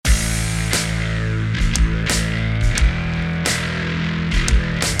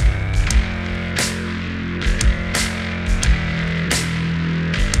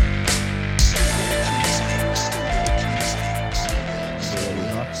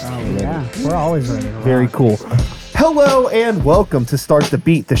Oh, yeah. We're always ready to rock. Very cool. Hello and welcome to Start the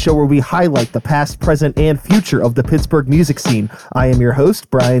Beat, the show where we highlight the past, present, and future of the Pittsburgh music scene. I am your host,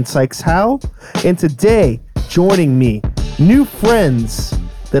 Brian Sykes-Howe, and today, joining me, new friends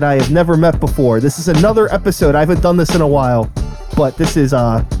that I have never met before. This is another episode. I haven't done this in a while, but this is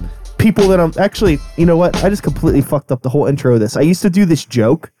people that I'm actually, you know what? I just completely fucked up the whole intro of this. I used to do this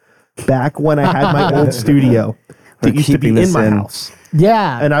joke back when I had my old studio that used to be in my house.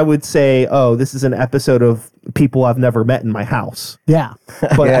 Yeah. And I would say, oh, this is an episode of people I've never met in my house. Yeah.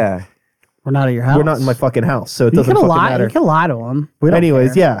 But Yeah. We're not at your house. we're not in my fucking house, so it You doesn't can fucking lie. matter. You can lie to them.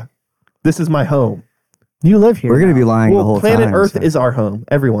 Anyways, yeah, this is my home. You live here. We're going to be now. lying the Well, whole planet time. Earth so- is our home.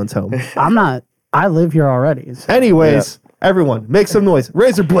 Everyone's home. I'm not. I live here already. So. Anyways, everyone, make some noise.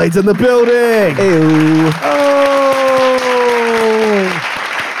 Razorblades in the building. Ew. Oh,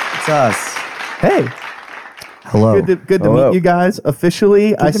 It's us. hey. Hello. Good to Hello. meet you guys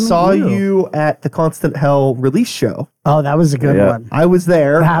officially. I to meet saw you. you at the Constant Hell release show. Oh, that was a good one. I was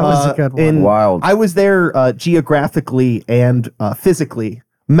there. That was a good one. Wild. I was there geographically and physically.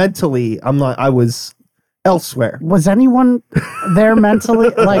 Mentally, I was elsewhere. Was anyone there mentally?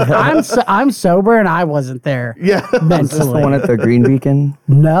 Like I'm sober and I wasn't there Yeah. Is this the mentally. one at the Green Beacon?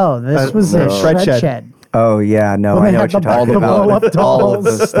 No, this was no. a Shred shred shed. shed. Oh, yeah. No, When I they know had what you're the talking blow-up about. All of the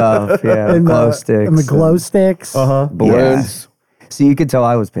dolls. stuff. Yeah. And Glow the, sticks. and the glow sticks. Uh-huh. Balloons. So you could tell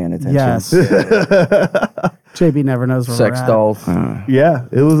I was paying attention. Yes. JB never knows where Sex we're at. dolls. Yeah,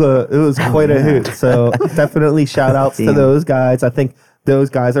 it was quite a hoot. So definitely shout outs to Damn. those guys. I think those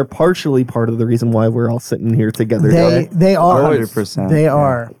guys are partially part of the reason why we're all sitting here together today. They are. 100%. They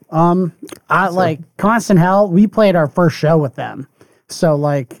are. I like Constant Hell. We played our first show with them, so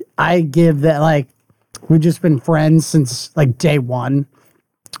like I give that like we've just been friends since like day one,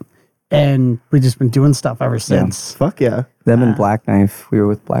 and we've just been doing stuff ever since. Fuck yeah. Them and Black Knife. We were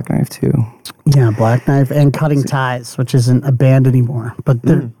with Black Knife too. Yeah, Black Knife and Cutting Ties, which isn't a band anymore, but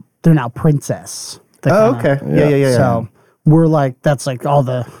they're now Princess. They Oh, kinda- okay. Yeah. So we're like that's like all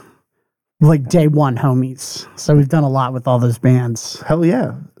the like day one homies. So we've done a lot with all those bands. Hell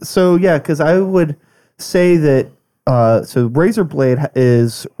yeah. So yeah, because I would say that so Razorblade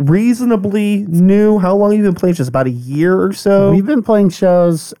is reasonably new. How long have you been playing? Just about a year or so? We've been playing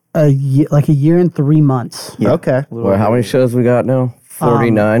shows a year and 3 months. Okay. Well, how many shows we got now?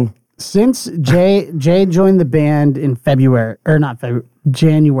 49. Since Jay joined the band in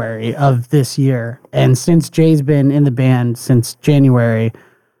January of this year, and since Jay's been in the band since January,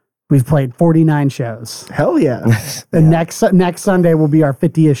 we've played 49 shows. Hell yeah. The next Sunday will be our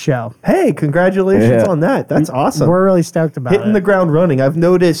 50th show. Hey, congratulations Yeah. on that. That's awesome. We're really stoked about Hitting it. the ground running. I've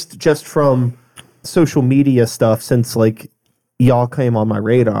noticed just from social media stuff since like y'all came on my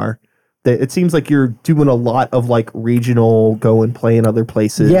radar that it seems like you're doing a lot of like regional go and play in other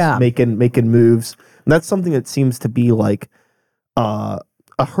places, Yeah. making moves. And that's something that seems to be like a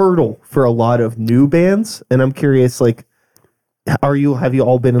hurdle for a lot of new bands. And I'm curious, like, have you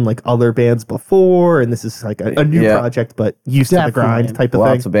all been in like other bands before? And this is like a new Yeah. project, but used to the grind Definitely. type of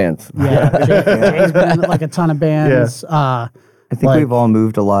Lots thing. of bands. Yeah, Jay's been in like a ton of bands. I think Like- we've all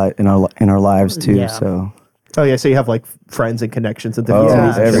moved a lot in our lives too. Yeah. So Oh yeah, so you have like friends and connections and different Oh,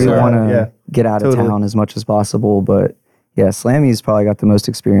 cities. and everywhere. we stuff. want to Yeah. get out of Totally. town as much as possible. But yeah, Slammy's probably got the most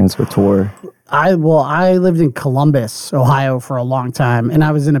experience with tour. I lived in Columbus, Ohio for a long time, and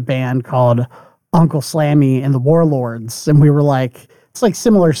I was in a band called Uncle Slammy and the Warlords, and we were like, it's like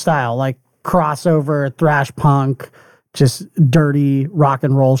similar style, like crossover, thrash punk, just dirty rock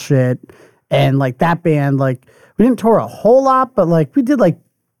and roll shit. And like that band, like we didn't tour a whole lot, but like we did like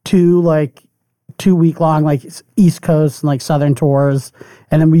 2-week long like East Coast and like Southern tours,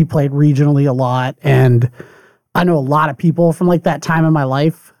 and then we played regionally a lot. And I know a lot of people from like that time in my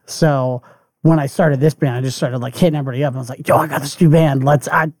life, so when I started this band, I just started like hitting everybody up. I was like, yo, I got this new band.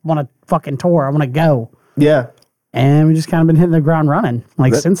 I want to fucking tour. I want to go. Yeah. And we just kind of been hitting the ground running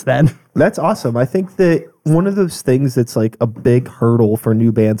like since then. That's awesome. I think that one of those things that's like a big hurdle for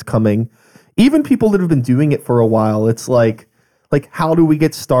new bands coming, even people that have been doing it for a while, it's like how do we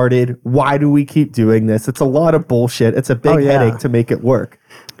get started? Why do we keep doing this? It's a lot of bullshit. It's a big yeah. headache to make it work.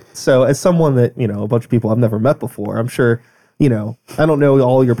 So as someone that, you know, a bunch of people I've never met before, I'm sure, you know, I don't know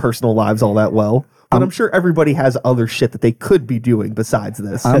all your personal lives all that well, but I'm sure everybody has other shit that they could be doing besides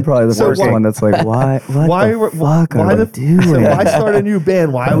this. I'm probably the So first why- one that's like, why? What Why, the fuck why are the we doing? so why start a new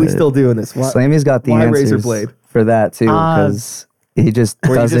band? Why are we still doing this? Why, Slammy's got the why answers Razorblade? for that too, because he just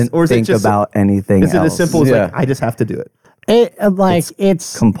Or you just- doesn't or is it think just- about anything Is it else. as simple as Yeah. like I just have to do it?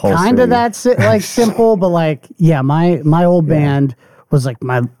 It's compulsory. kind of that like simple, but like yeah, my old band, was like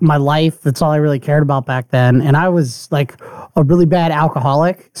my life. That's all I really cared about back then. And I was like a really bad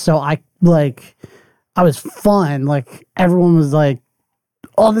alcoholic. So I was fun. Like everyone was like,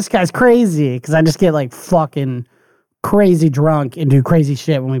 oh, this guy's crazy. Cause I just get like fucking crazy drunk and do crazy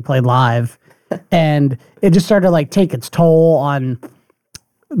shit when we played live. And it just started to like take its toll on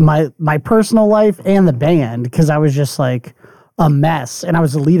my personal life and the band. Cause I was just like a mess. And I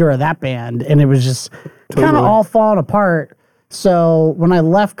was the leader of that band. And it was just kind of all falling apart. So when I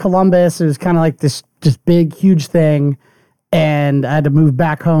left Columbus, it was kind of like this just big, huge thing. And I had to move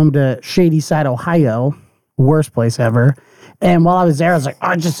back home to Shadyside, Ohio. Worst place ever. And while I was there, I was like,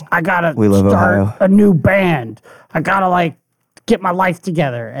 I gotta love start Ohio. a new band. I gotta like get my life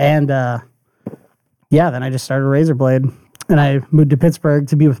together. And then I just started Razorblade. And I moved to Pittsburgh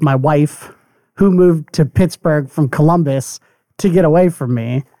to be with my wife, who moved to Pittsburgh from Columbus to get away from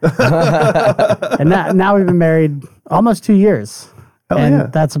me. And now we've been married almost 2 years.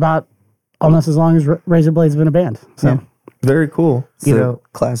 That's about almost as long as Razorblade's been a band. So Very cool. The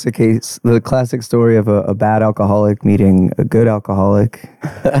classic story of a bad alcoholic meeting a good alcoholic.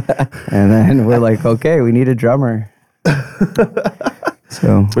 And then we're like, okay, we need a drummer.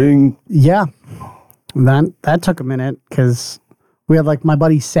 So yeah, that took a minute because we had like my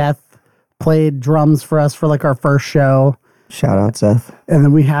buddy Seth played drums for us for like our first show. shout out Seth. And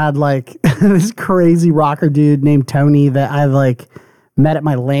then we had like this crazy rocker dude named Tony that I like met at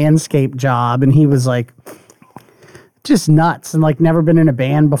my landscape job, and he was like just nuts and like never been in a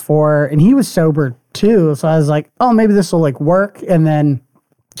band before, and he was sober too. So I was like, oh, maybe this will like work. And then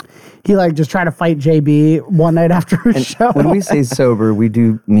he like just tried to fight JB one night after a show. When we say sober, we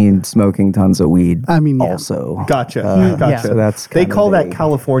do mean smoking tons of weed. I mean, yeah. Also, Gotcha. yeah. so that's They kinda call that vague.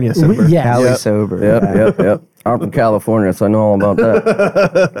 California sober. Yeah. Cali Yep. sober. Yep. I'm from California, so I know all about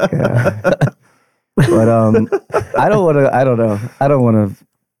that. But I don't want to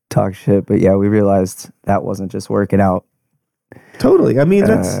talk shit. But yeah, we realized that wasn't just working out Totally. I mean,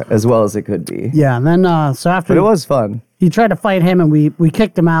 that's as well as it could be. Yeah, and then so after But it was fun. he tried to fight him, and we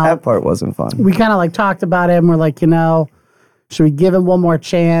kicked him out. That part wasn't fun. We kind of like talked about him. We're like, should we give him one more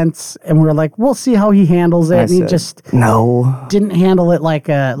chance? And we were like, we'll see how he handles it. I And he said, just no. didn't handle it like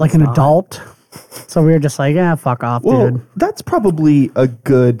an adult. So we were just like, yeah, fuck off, well, dude. that's probably a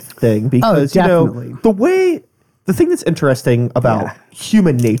good thing because definitely. the thing that's interesting about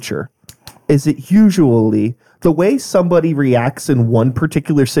human nature is that usually the way somebody reacts in one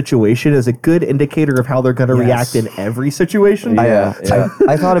particular situation is a good indicator of how they're going to react in every situation. Yeah.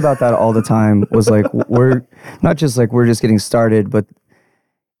 I thought about that all the time. Was like we're not just like we're just getting started, but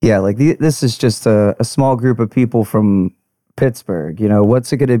yeah, like this is just a small group of people from Pittsburgh.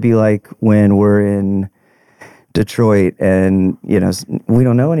 What's it going to be like when we're in Detroit and we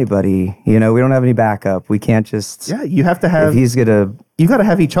don't know anybody. We don't have any backup. We can't just. Yeah, you have to have. If he's gonna You got to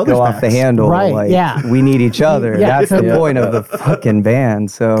have each other's go off the backs. handle, Right, like, yeah. we need each other. Yeah, That's the point of the fucking band.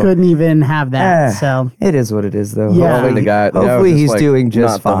 So Couldn't even have that. So it is what it is, though. Yeah. Hopefully the guy. Hopefully he's doing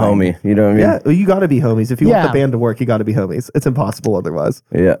just not fine. the homie. You know what I mean? Yeah, well, you got to be homies. If you want Yeah. the band to work, you got to be homies. It's impossible otherwise.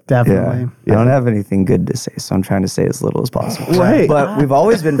 Yeah. definitely. I don't have anything good to say, so I'm trying to say as little as possible. Right. But we've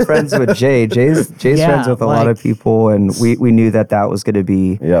always been friends with Jay. Jay's Yeah, friends with a lot of like- people, and we knew that was going to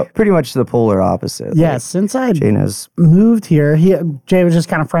be Yep. pretty much the polar opposite. Yeah, Like, since I Jay knows. moved here, Jay was just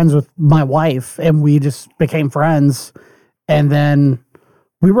kind of friends with my wife, and we just became friends. And then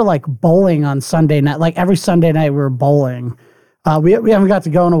we were like bowling on Sunday night. Like every Sunday night, we were bowling. We haven't got to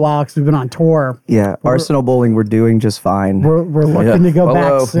go in a while because we've been on tour. Yeah, Arsenal Bowling, we're doing just fine. We're looking to go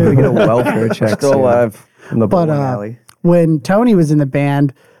Hello. back soon. We get a welfare check. Still soon alive. from the But bowling alley. when Tony was in the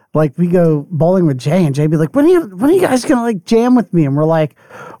band, like we go bowling with Jay, and Jay be like, when are you guys gonna like jam with me? And we're like,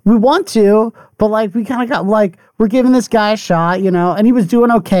 we want to, but like we kind of got like we're giving this guy a shot, and he was doing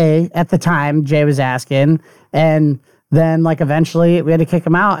okay at the time. Jay was asking, and then like eventually we had to kick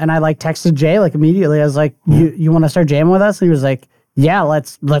him out, and I like texted Jay like immediately. I was like, you want to start jamming with us? And he was like, yeah,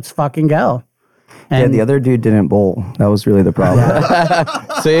 let's fucking go. Yeah, And the other dude didn't bowl. That was really the problem.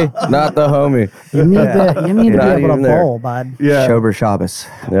 See, not the homie. you need to Not be able even to there. bowl, bud. Yeah, Shober Shabbos.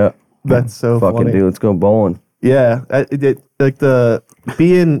 Yeah. that's so Fucking funny. dude, let's go bowling. Yeah, like the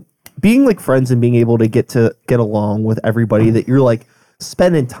being like friends and being able to get along with everybody that you're like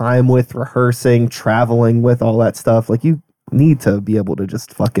spending time with, rehearsing, traveling with, all that stuff. Like you need to be able to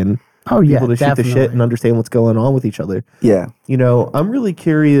just fucking Oh be yeah, able to shoot the definitely. shit and understand what's going on with each other. Yeah. I'm really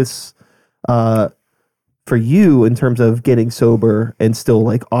curious for you in terms of getting sober and still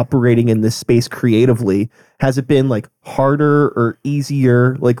like operating in this space creatively. Has it been like harder or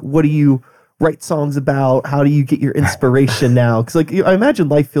easier? Like, what do you write songs about? How do you get your inspiration now? Because like I imagine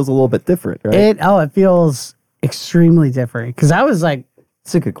life feels a little bit different, right? It feels extremely different because I was like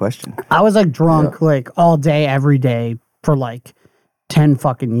It's a good question. I was like drunk like all day, every day for like 10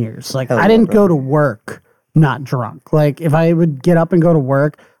 fucking years. Like Hell I yeah, didn't bro. go to work not drunk. Like if I would get up and go to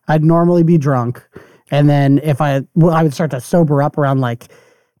work, I'd normally be drunk. And then if I would start to sober up around like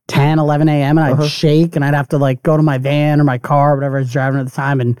 10, 11 a.m. and I'd shake and I'd have to like go to my van or my car, whatever I was driving at the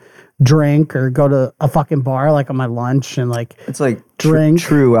time, and drink or go to a fucking bar like on my lunch and like It's like drink.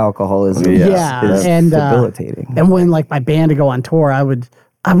 true alcoholism. Yeah, is and debilitating. and when like my band would go on tour, I would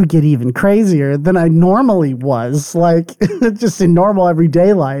get even crazier than I normally was, like just in normal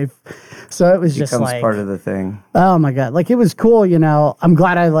everyday life. So it was just Becomes like part of the thing. oh my God. Like it was cool, you know. I'm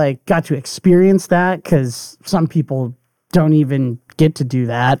glad I like got to experience that because some people don't even get to do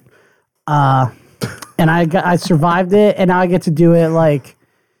that. And I survived it, and now I get to do it like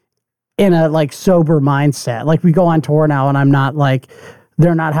in a like sober mindset. Like we go on tour now and I'm not like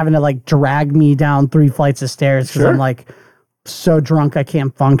they're not having to like drag me down 3 flights of stairs because I'm like so drunk I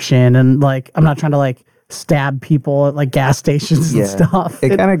can't function, and like I'm not trying to like stab people at like gas stations and stuff. It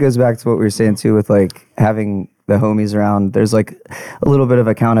kind of goes back to what we were saying too with like having the homies around. There's like a little bit of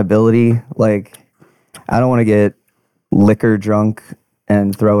accountability. Like I don't want to get liquor drunk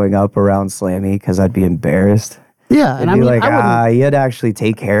and throwing up around Slammy because I'd be embarrassed. Yeah, It'd and I be mean, like, you'd actually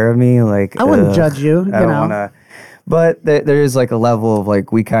take care of me. Like I wouldn't judge you. I don't want to. But there is like a level of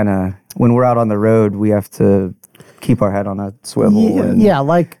like we kind of when we're out on the road, we have to keep our head on a swivel and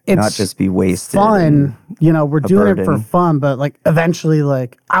like it's not just be wasted. fun. You know, we're doing it for burden. fun, but like eventually,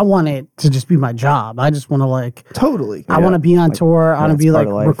 like I want it to just be my job. I just want to like Totally. I want to be on tour. I want to it's be part like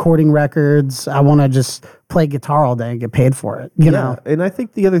of life. recording records. I want to just play guitar all day and get paid for it. You know? And I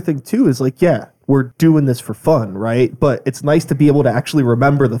think the other thing too is like, we're doing this for fun, right? But it's nice to be able to actually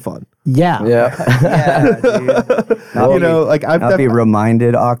remember the fun. Yeah. Yeah. Dude. You know, like I've Not be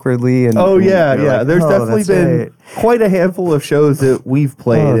reminded awkwardly. And Oh yeah, you're yeah. like, There's "Oh, definitely that's been right." quite a handful of shows that we've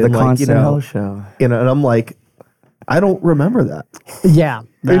played, Oh, the and like constant hell show. and I'm like, I don't remember that. Yeah.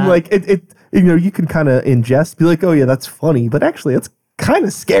 And like it, you know, you can kind of ingest, be like, oh yeah, that's funny, but actually, it's kind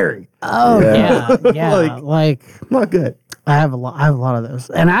of scary. Oh yeah. Yeah. Like- like Not good. I have a lot of those.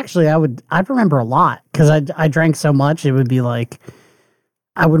 And actually I'd remember a lot because I drank so much it would be like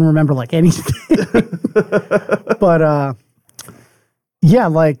I wouldn't remember like anything. But yeah,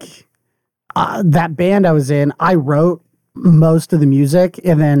 like that band I was in, I wrote most of the music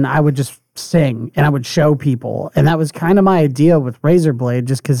and then I would just sing and I would show people. And that was kind of my idea with Razorblade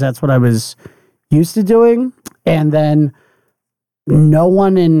just because that's what I was used to doing. And then no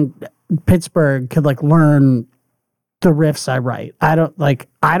one in Pittsburgh could like learn the riffs I write. I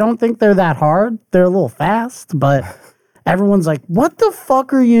don't think they're that hard. They're a little fast, but everyone's like, "What the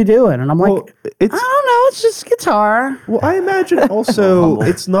fuck are you doing?" And I'm like, Well, "I it's don't know. It's just guitar." well, I imagine also Humble-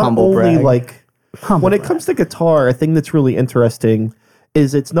 it's not humble only brag. like when it comes to guitar. A thing that's really interesting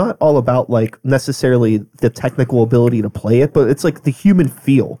is it's not all about like necessarily the technical ability to play it, but it's like the human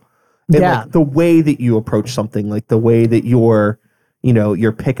feel and Yeah. like the way that you approach something, like the way that your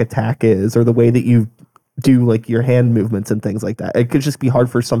pick attack is, or the way that you do like your hand movements and things like that. It could just be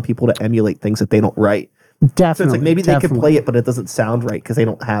hard for some people to emulate things that they don't write. Definitely. So it's like maybe they could definitely. play it, but it doesn't sound right because they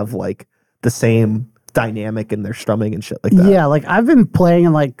don't have like the same dynamic in their strumming and shit like that. Yeah, like I've been playing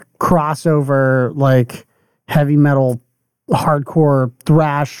in like crossover, like heavy metal, hardcore,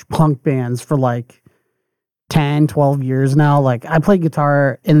 thrash, punk bands for like 10, 12 years now. Like I played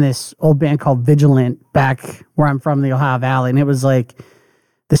guitar in this old band called Vigilant back where I'm from, the Ohio Valley, and it was like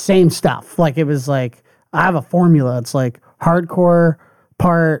the same stuff. Like it was like I have a formula. It's like hardcore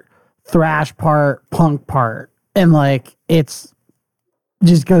part, thrash part, punk part, and like it's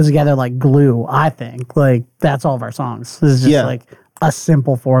just goes together like glue. I think like that's all of our songs. This is just like a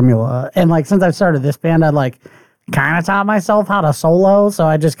simple formula. And like since I started this band, I like kind of taught myself how to solo. So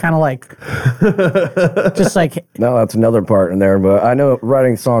I just kind of like just like No, that's another part in there. But I know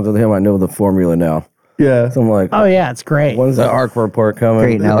writing songs with him, I know the formula now. Yeah. So I'm like, oh yeah, it's great. when's the hardcore part coming?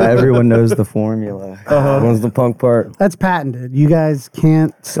 Great. Now everyone knows the formula. When's the punk part? That's patented. You guys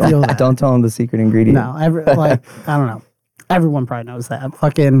can't steal that. Don't tell them the secret ingredient. No, like I don't know. Everyone probably knows that.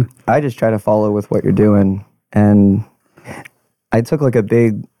 Fucking I just try to follow with what you're doing. And I took like a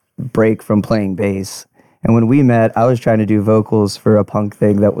big break from playing bass. And when we met, I was trying to do vocals for a punk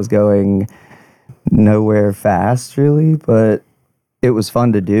thing that was going nowhere fast, really, but it was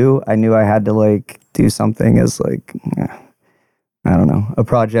fun to do. I knew I had to like do something as like, I don't know, a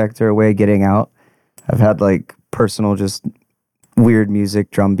project or a way of getting out. I've had like personal, just weird music,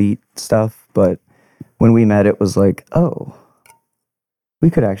 drum beat stuff. But when we met, it was like, oh, we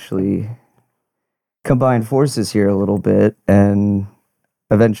could actually combine forces here a little bit. And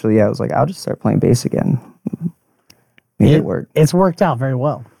eventually, I was like, I'll just start playing bass again. made it work. It's worked out very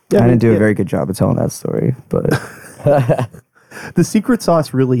well. I didn't do a very good job of telling that story, but the secret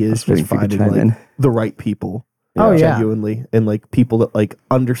sauce really is just finding like the right people. Oh, yeah. Genuinely, and like people that like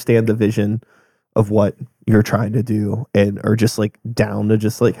understand the vision of what you're trying to do and are just like down to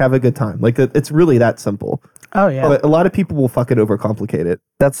just like have a good time. Like it's really that simple. Oh yeah. But a lot of people will fucking overcomplicate it.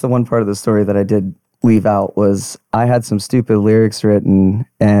 that's the one part of the story that I did leave out was I had some stupid lyrics written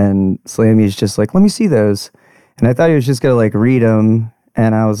and Slammy's just like, let me see those. And I thought he was just going to like read them.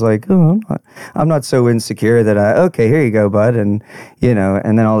 And I was like, oh, I'm not so insecure that okay, here you go, bud. And, you know,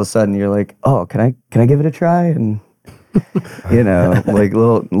 and then all of a sudden you're like, oh, can I give it a try? And, you know, like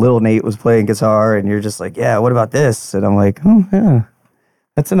little Nate was playing guitar and you're just like, yeah, what about this? And I'm like, oh, yeah,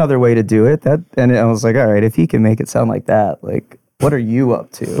 that's another way to do it. And I was like, all right, if he can make it sound like that, like, what are you up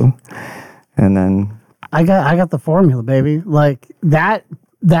to? And then I got the formula, baby. Like that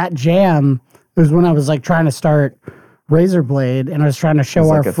jam was when I was like trying to start Razorblade, and I was trying to show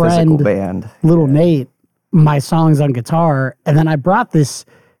our like a friend physical band. little Nate my songs on guitar, and then I brought this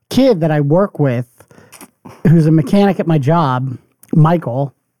kid that I work with, who's a mechanic at my job,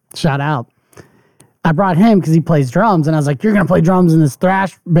 Michael. Shout out. I brought him because he plays drums, and I was like, "You're gonna play drums in this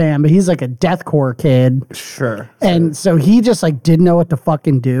thrash band," but he's like a deathcore kid. Sure. And so he just like didn't know what to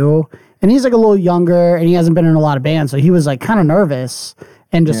fucking do. And he's like a little younger and he hasn't been in a lot of bands. So he was like kind of nervous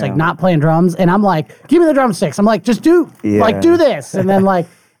and just like not playing drums. And I'm like, give me the drumsticks. I'm like, just do this. And then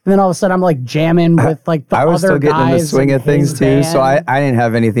all of a sudden I'm like jamming with like the I was other still getting in the guys swing in of things his too. So band. I didn't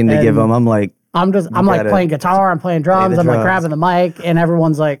have anything to give him. I'm like, I'm like playing guitar, I'm playing drums, I'm like grabbing the mic, and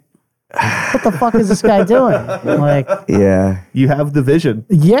everyone's like, what the fuck is this guy doing? Like, yeah. You have the vision.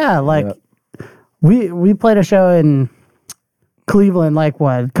 yeah, like we played a show in Cleveland like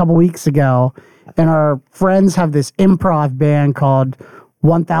a couple weeks ago, and our friends have this improv band called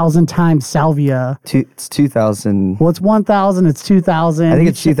 1000 times Salvia. It's 2000. Well, it's 1000, it's 2000. I think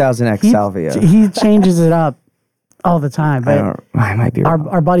it's 2000X Salvia. He changes it up all the time. But I might be wrong.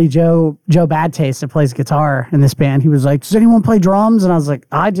 our buddy Joe Bad Taste that plays guitar in this band, he was like, does anyone play drums? And I was like,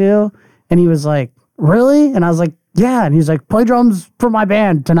 I do. And he was like, really? And I was like, yeah. And he's like, play drums for my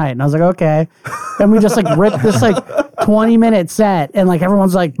band tonight. And I was like, okay. And we just like ripped this like 20-minute set, and like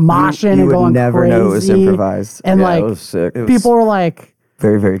everyone's like moshing you and would going never crazy. know it was improvised. And Yeah, like it was sick. people were like,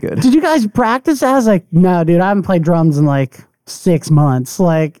 Very, very good. did you guys practice that? I was like, no, dude, I haven't played drums in like 6 months.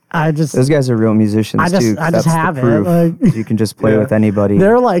 Like Those guys are real musicians I just too. have the it. proof. Like, You can just play with anybody.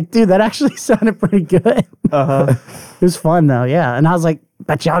 they're like, dude, that actually sounded pretty good. It was fun though, yeah. And I was like,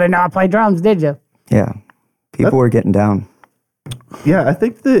 bet y'all didn't know I played drums, did you? Yeah. People were getting down. Yeah, I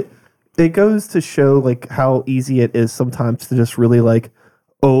think that it goes to show like how easy it is sometimes to just really like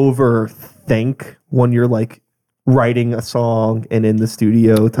overthink when you're like writing a song and in the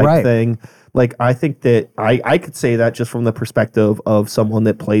studio type thing. Like I think that I could say that just from the perspective of someone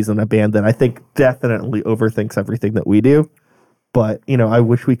that plays in a band that I think definitely overthinks everything that we do. But, you know, I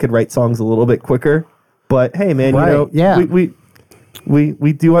wish we could write songs a little bit quicker. But hey man, you know,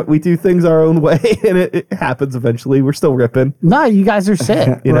 we do things our own way, and it happens eventually. We're still ripping. No, you guys are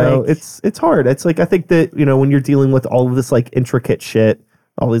sick. You know, it's hard. It's like I think that, you know, when you're dealing with all of this like intricate shit,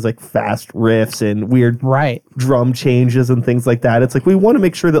 all these like fast riffs and weird drum changes and things like that, it's like we want to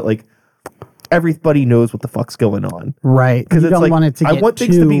make sure that like everybody knows what the fuck's going on. Right. Because it's don't like want it to I get want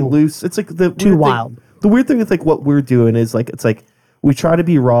things to be loose. It's like the too wild. The weird thing with like what we're doing is like it's like we try to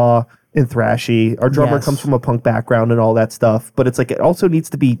be raw and thrashy. Our drummer Yes. comes from a punk background and all that stuff, but it's like it also needs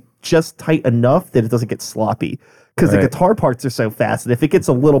to be just tight enough that it doesn't get sloppy. Because the guitar parts are so fast, and if it gets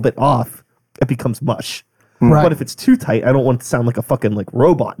a little bit off, it becomes mush. Right. But if it's too tight, I don't want it to sound like a fucking like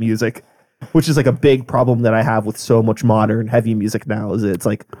robot music, which is like a big problem that I have with so much modern heavy music now. Is it's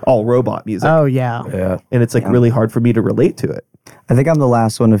like all robot music, Oh yeah. Yeah. and it's like really hard for me to relate to it. I think I'm the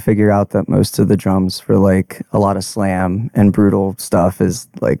last one to figure out that most of the drums for like a lot of slam and brutal stuff is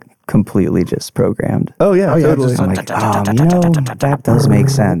like completely just programmed. Oh yeah, totally. just I'm like, you know, that does make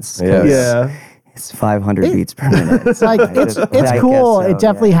sense. 'cause Yeah. It's 500 beats per minute. It's like it's I cool. guess so, It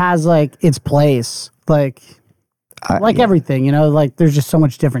definitely has like its place. Like everything, you know, like there's just so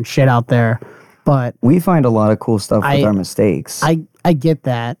much different shit out there. But We find a lot of cool stuff with our mistakes. I get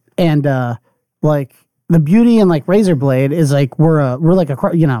that. And like the beauty in like Razorblade is like we're like a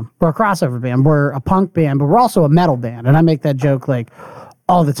crossover band. We're a punk band, but we're also a metal band. And I make that joke like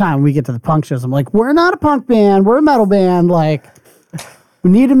all the time when we get to the punk shows. I'm like, we're not a punk band, we're a metal band. Like we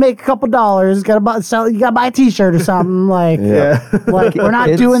need to make a couple dollars. You gotta buy a t-shirt or something. Like, like we're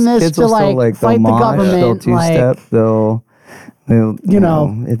not doing this kids to will still, like fight they'll the mosh, government. They'll two-step. Like, They'll you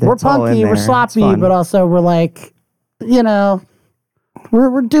know, it's we're all in punky, we're there. It's sloppy, fun. but also we're like, you know,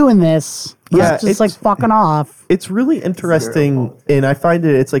 we're doing this. Yeah, It's just like fucking off. It's really interesting, and I find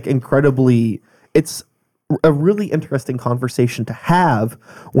it's like incredibly. It's a really interesting conversation to have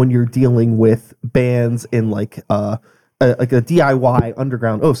when you're dealing with bands in like a DIY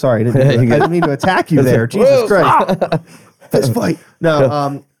underground. Oh, sorry, I didn't mean to attack you there. Jesus Christ, fist fight.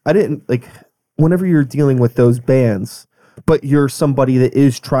 No, I didn't like. Whenever you're dealing with those bands, but you're somebody that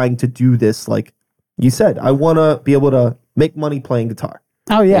is trying to do this, like you said, I want to be able to make money playing guitar.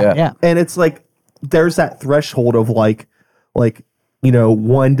 Oh yeah. And it's like there's that threshold of like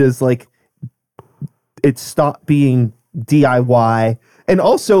when does like it stop being DIY, and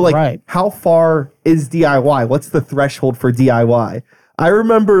also like how far is DIY? What's the threshold for DIY? I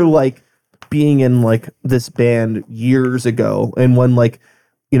remember like being in like this band years ago, and when like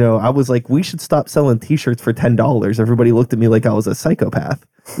I was like, we should stop selling T-shirts for $10. Everybody looked at me like I was a psychopath,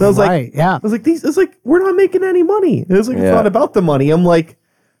 and I was like, I was like, it's like we're not making any money. It was like it's not about the money. I'm like,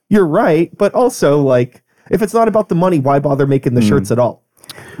 you're right, but also like if it's not about the money, why bother making the shirts at all?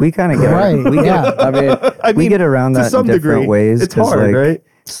 We kind of get we get around that in different ways. It's hard, right?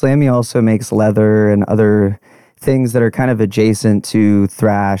 Slammy also makes leather and other things that are kind of adjacent to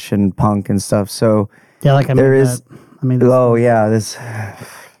thrash and punk and stuff. So like this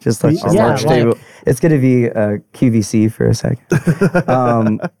just like our merch table. It's going to be QVC for a second.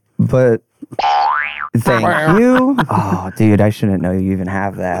 But thank you. Oh, dude, I shouldn't know you even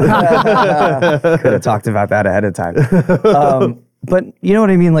have that. Could have talked about that ahead of time. But you know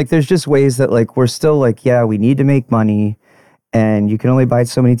what I mean? Like, there's just ways that, like, we're still like, we need to make money, and you can only buy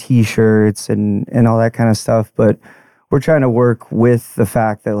so many T-shirts and all that kind of stuff. But we're trying to work with the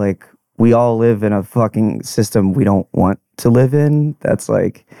fact that, like, we all live in a fucking system we don't want to live in. That's,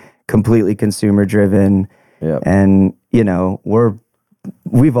 like, completely consumer driven. Yeah. And,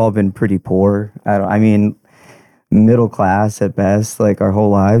 we've all been pretty poor. I mean, middle class at best, like, our whole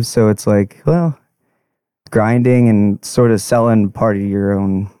lives. So it's like, well, grinding and sort of selling part of your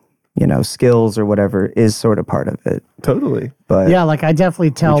own, skills or whatever is sort of part of it. Totally. But like I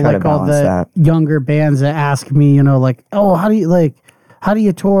definitely tell like all the younger bands that ask me, like, oh, how do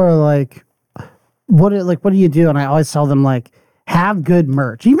you tour? Like, what do you do? And I always tell them, like, have good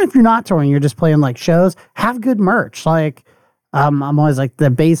merch. Even if you're not touring, you're just playing like shows, have good merch. Like, I'm always like the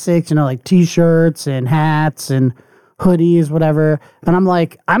basics, like T-shirts and hats and hoodies, whatever. And I'm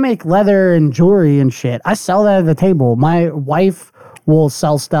like, I make leather and jewelry and shit. I sell that at the table. My wife will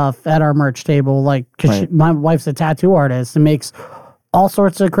sell stuff at our merch table, like, because my wife's a tattoo artist and makes all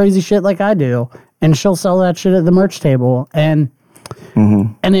sorts of crazy shit like I do. And she'll sell that shit at the merch table. And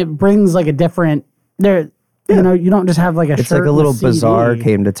and it brings like a different, you don't just have like a shirt. It's like a little bazaar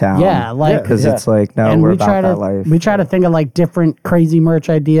came to town. Yeah, like, because it's like, no, we're about that life. We try to think of like different crazy merch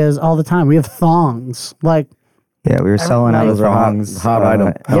ideas all the time. We have thongs, like. Yeah, we were selling out of thongs. Hot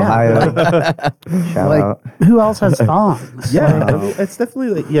item. Ohio. Shout out. Who else has thongs? Yeah, I mean, it's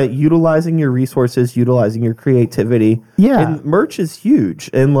definitely like, utilizing your resources, utilizing your creativity. Yeah, and merch is huge.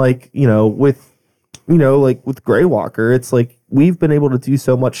 And like with Greywalker, it's like we've been able to do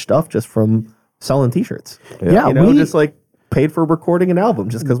so much stuff just from selling T-shirts. Yeah, we just like paid for recording an album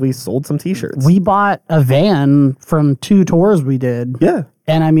just because we sold some T-shirts. We bought a van from 2 tours we did. Yeah,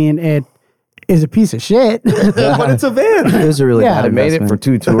 and I mean it is a piece of shit, but it's a van. It was a really bad I made it for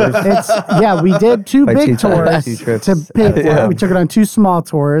 2 tours. We did 2 big tours to pay for it. We took it on 2 small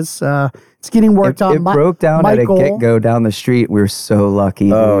tours. It's getting worked on. It broke down Michael, at a get-go down the street. We were so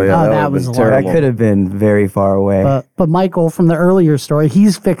lucky. Oh, yeah. That was terrible. That could have been very far away. But Michael from the earlier story,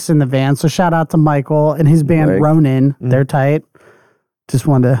 he's fixing the van. So shout out to Michael and his band Ronin. They're tight. Just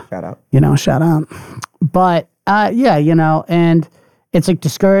wanted to shout out. But and it's like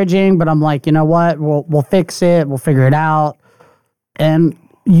discouraging, but I'm like, you know what? We'll fix it. We'll figure it out. And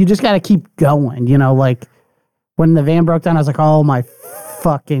you just got to keep going. Like when the van broke down, I was like, oh my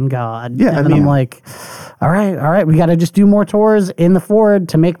fucking God. Yeah. And I'm like, all right. We got to just do more tours in the Ford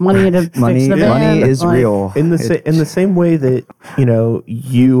to make money to fix the van. Money is real. In the same way that,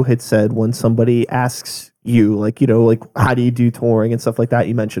 you had said when somebody asks you, like, how do you do touring and stuff like that?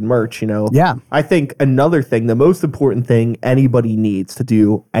 You mentioned merch, Yeah. I think another thing, the most important thing anybody needs to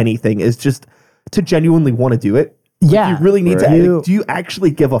do anything is just to genuinely want to do it. Yeah. You really need to. Do you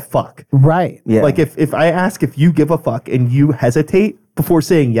actually give a fuck? Right. Yeah. Like if I ask if you give a fuck and you hesitate before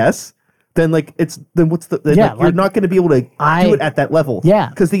saying yes, then you're not going to be able to do it at that level. Yeah.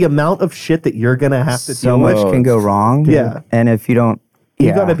 Because the amount of shit that you're going to have to so deal much with. can go wrong. Yeah. And if you don't,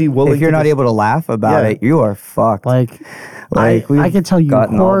 you got to be willing. If you're not able to laugh about it, you are fucked. Like I can tell you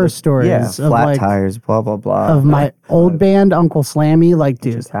horror stories of flat like tires, blah blah blah. of my old band, Uncle Slammy. Like,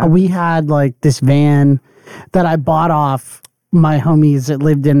 dude, we had like this van that I bought off my homies that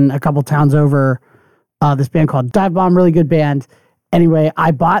lived in a couple towns over, this band called Dive Bomb, really good band. Anyway,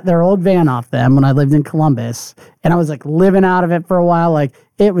 I bought their old van off them when I lived in Columbus, and I was like living out of it for a while. Like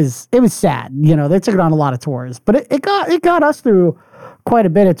it was sad, you know. They took it on a lot of tours, but it got us through quite a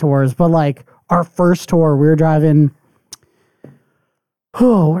bit of tours. But like our first tour, we were driving.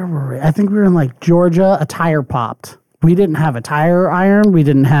 Oh, where were we? I think we were in like Georgia. A tire popped. We didn't have a tire iron. We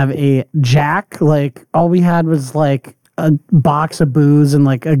didn't have a jack. Like all we had was like a box of booze and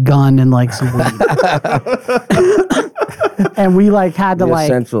like a gun and like some weed. And we like had to like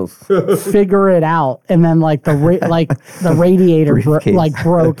Essentials. figure it out. And then like the radiator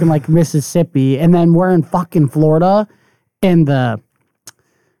broke in like Mississippi. And then we're in fucking Florida, and the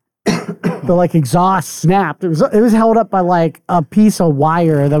like exhaust snapped. It was held up by like a piece of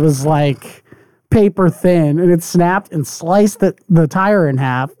wire that was like paper thin, and it snapped and sliced the tire in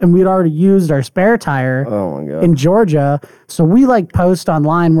half. And we'd already used our spare tire in Georgia. So we like post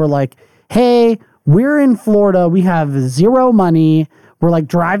online. We're like, hey, we're in Florida. We have zero money. We're like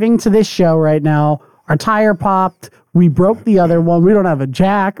driving to this show right now. Our tire popped. We broke the other one. We don't have a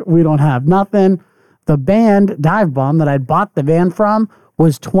jack. We don't have nothing. The band Dive Bomb that I'd bought the van from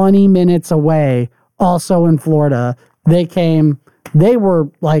was 20 minutes away, also in Florida. They came. They were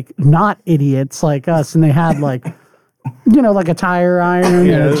like not idiots like us, and they had like, you know, like a tire iron and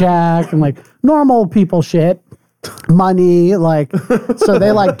a jack and like normal people shit. Money, like, so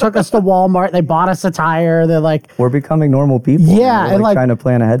they like took us to Walmart. They bought us a tire. They're like, We're becoming normal people. Yeah, We're and like trying to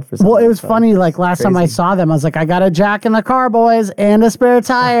plan ahead for something. well, it was funny. Like last time I saw them, I was like, I got a jack in the car, boys, and a spare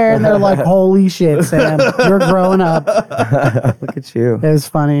tire. And they're like, holy shit, Sam, you're growing up. Look at you. It was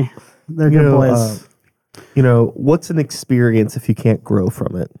funny. They're good boys. You know, what's an experience if you can't grow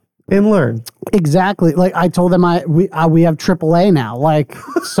from it and learn? Exactly. Like I told them, we have AAA now. Like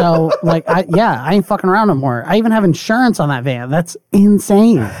so, like I ain't fucking around no more. I even have insurance on that van. That's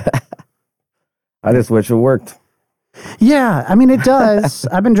insane. I just wish it worked. Yeah, I mean it does.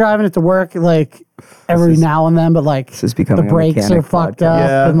 I've been driving it to work like every now and then, but like This is becoming the brakes are fucked up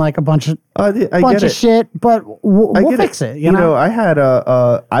Yeah. and like a bunch of I get it. shit. But we'll fix it. You know? I had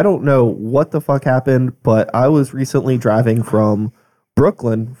I don't know what the fuck happened, but I was recently driving from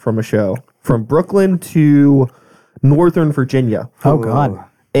Brooklyn from a show. From Brooklyn to Northern Virginia. Oh God.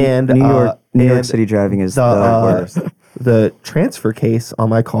 And New York and City driving is the the worst. the transfer case on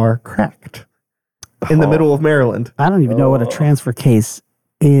my car cracked in the middle of Maryland. I don't even know what a transfer case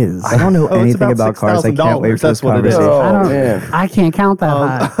is. I don't know it's anything about about cars. I can't wait $6,000. for this That's what it is. conversation. I don't. man. I can't count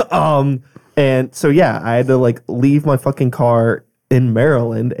that high. And so yeah, I had to like leave my fucking car in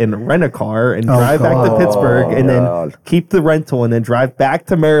Maryland and rent a car and drive back to Pittsburgh and then keep the rental and then drive back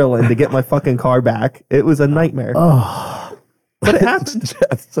to Maryland to get my fucking car back. It was a nightmare. But it happened.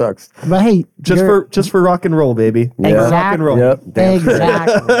 That sucks. But hey, just for rock and roll, baby. Yeah. Rock and roll. Yep.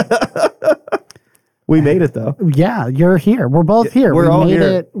 exactly. We made it though. Yeah, you're here. We're both here. we're we all made here.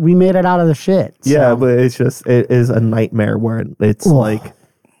 it. We made it out of the shit. Yeah, so. but it is a nightmare where it's like,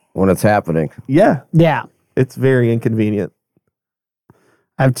 When it's happening. yeah, Yeah. it's very inconvenient.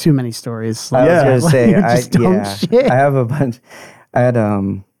 I have too many stories. I Yeah. was gonna say, You're just dumb shit. I have a bunch. I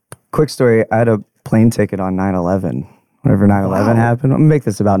had quick story. I had a plane ticket on 9/11. Whenever 9/11 happened, I'm gonna make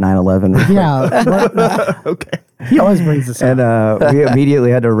this about 9/11. Yeah. but- Okay. he always brings this And up. we immediately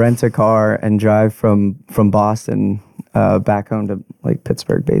had to rent a car and drive from Boston back home to like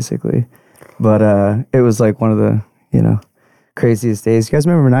Pittsburgh, basically. But it was like one of the craziest days. You guys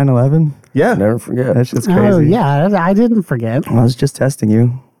remember 9/11? Yeah. Never forget. That's just crazy. Oh, yeah. I didn't forget. I was just testing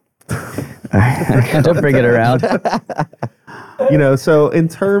you. I had to bring it around. So in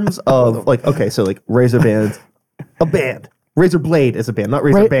terms of like, okay, so like Razor Band, a band. Razorblade is a band, not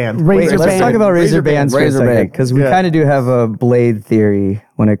Razor Band. Razor Let's Band. talk about Razor Bands for a Razor second, Band. because we Yeah. kind of do have a blade theory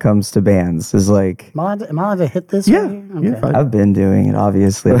when it comes to bands. Is like, Am I allowed to hit this? Yeah, right here? you're Okay. fine. I've been doing it,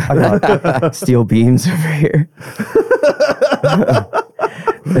 obviously. I'm talking about steel beams over here.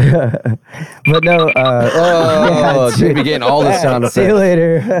 But no, Oh, dude, be getting all the sound see you effects.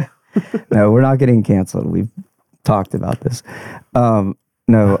 later. No, we're not getting canceled. We've talked about this.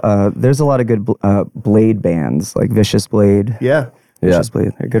 No, there's a lot of good blade bands, like Vicious Blade. Yeah. Vicious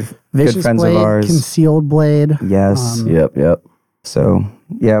Blade. They're good Vicious friends Blade, of ours. Concealed Blade, Yes. Yep. So,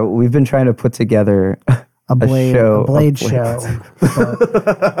 yeah, we've been trying to put together a blade show a blade of show.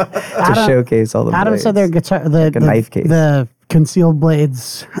 to showcase all the Adam blades. said their guitar, the knife case. the Concealed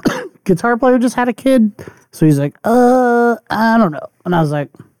Blades guitar player just had a kid, so he's like, I don't know, and I was like,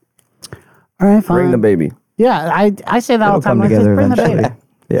 all right, fine. Bring the baby. Yeah, I say that all It'll the time. come I just together bring the eventually. baby.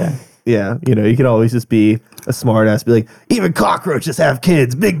 Yeah. Yeah, you can always just be a smart ass, be like, even cockroaches have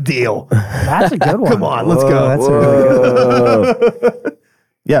kids, big deal. That's a good one. Come on, let's go. That's a really good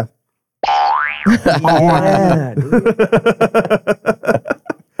Yeah. yeah, dude.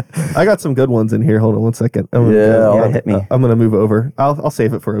 I got some good ones in here. Hold on one second. Hit me. I'm gonna move over. I'll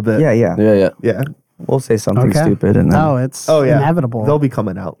save it for a bit. Yeah, yeah. Yeah. We'll say something Okay. stupid and then No, it's Oh yeah. inevitable. They'll be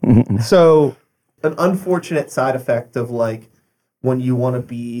coming out. So an unfortunate side effect of like when you want to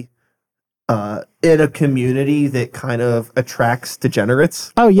be in a community that kind of attracts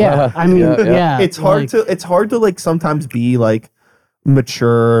degenerates. Oh yeah, I mean, yeah. It's hard to like sometimes be like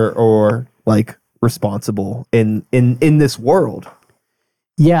mature or like responsible in this world.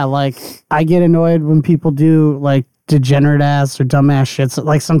 Yeah, like I get annoyed when people do like degenerate ass or dumbass shit. So,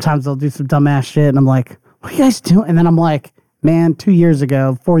 like sometimes they'll do some dumbass shit, and I'm like, "What are you guys doing?" And then I'm like, "Man, 2 years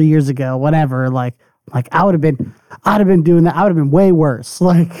ago, 4 years ago, whatever. Like I'd have been doing that. I would have been way worse.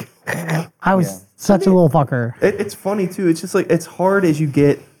 Like I was such a little fucker." It's funny too. It's just like it's hard as you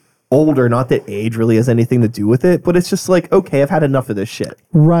get older. Not that age really has anything to do with it, but it's just like, okay, I've had enough of this shit.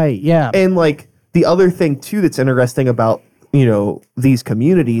 Right? Yeah. And like the other thing too that's interesting about these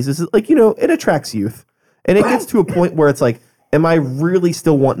communities is like it attracts youth, and it gets to a point where it's like, am I really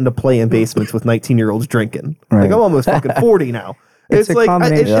still wanting to play in basements with 19-year-olds drinking? Right. Like I'm almost fucking 40 now. It's a like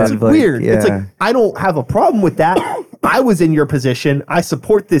combination it's of, like, weird. It's like yeah. I don't have a problem with that. I was in your position. I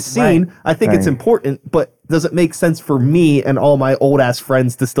support this scene. Right. I think it's Right. important, but does it make sense for me and all my old ass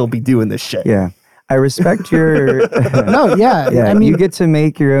friends to still be doing this shit? yeah. I respect your No, yeah. yeah, I mean, you get to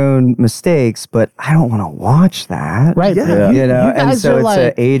make your own mistakes, but I don't want to watch that. right. Yeah. You know, and guys so are it's like,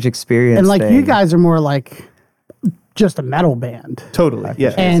 an age experience. and like you thing. guys are more like just a metal band, Totally. Yeah.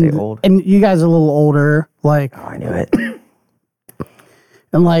 and say old. and you guys are a little older, like, Oh, I knew it.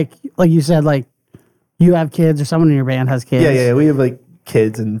 and like you said, like you have kids or someone in your band has kids. Yeah. We have like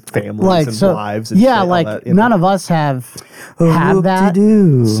kids and families Like and so, lives. And yeah, shit, all like that, none of us have that.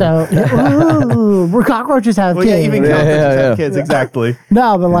 Whoop-de-doo. So we're cockroaches have Well, kids. yeah, even cockroaches have kids. Exactly.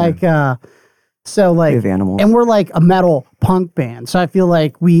 No, but like, so like, We have animals. and we're like a metal punk band. So I feel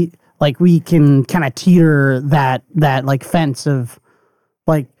like we can kind of teeter that like fence of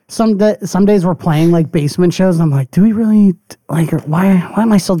like some days we're playing like basement shows and I'm like, do we really like, why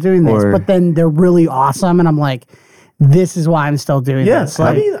am I still doing this? Or- But then they're really awesome. And I'm like, this is why I'm still doing Yes, this.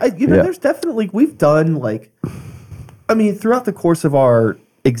 Like, I mean, there's definitely we've done like, I mean, throughout the course of our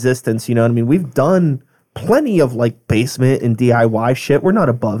existence, you know what I mean. We've done plenty of like basement and DIY shit. We're not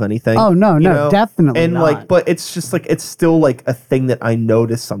above anything. Oh, no, you no, know? definitely And not. like, but it's just like it's still like a thing that I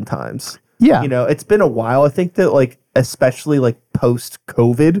notice sometimes. Yeah. You know, it's been a while. I think that like, especially like post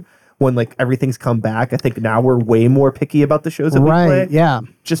COVID, when like everything's come back, I think now we're way more picky about the shows that we play. right. Yeah.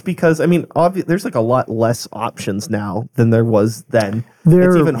 Just because, I mean, there's like a lot less options now than there was then. There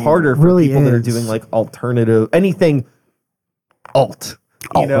It's even harder for really people that are is. doing like alternative, anything alt.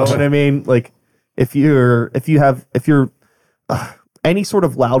 You know what I mean? Like if you're any sort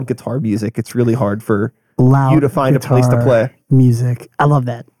of loud guitar music, it's really hard for Loud you to find a place to guitar play. music. I love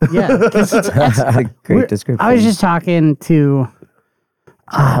that. Yeah. 'Cause it's That's a great description. I was just talking to,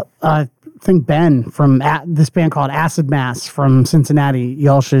 I think Ben from this band called Acid Mass from Cincinnati.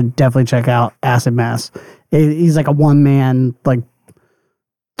 Y'all should definitely check out Acid Mass. He's like a one-man like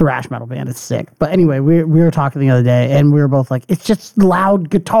thrash metal band. It's sick. But anyway, we were talking the other day, and we were both like, it's just loud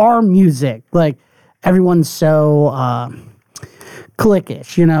guitar music. Like everyone's so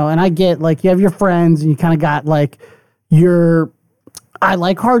cliquish, you know. And I get like you have your friends, and you kind of got like I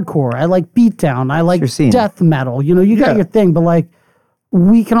like hardcore. I like beatdown. I like your scene. death metal. You know, you Yeah. got your thing, but like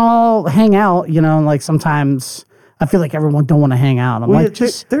we can all hang out, you know, and like sometimes I feel like everyone don't want to hang out. I'm Well, like,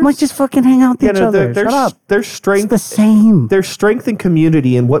 yeah, just fucking hang out with each other. Shut up. there's It's strength. the same. There's strength in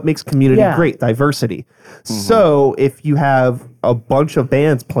community, and what makes community Yeah. great, diversity. So if you have a bunch of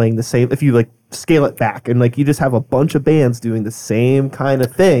bands playing the same, if you like scale it back and like you just have a bunch of bands doing the same kind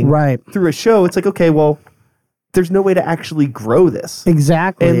of thing Right. through a show, it's like, okay, well, there's no way to actually grow this.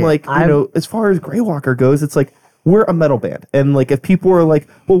 Exactly. And like, you know, as far as Greywalker goes, it's like we're a metal band. And like if people are like,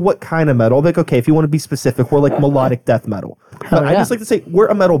 well, what kind of metal? Like, okay, if you want to be specific, we're like melodic death metal. But I yeah. just like to say we're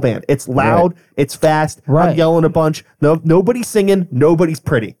a metal band. It's loud, it's fast, I'm Right. yelling a bunch. Nobody's singing, nobody's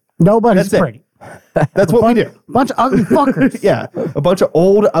pretty. nobody's That's it. pretty. That's what we do. Bunch of ugly fuckers. Yeah. A bunch of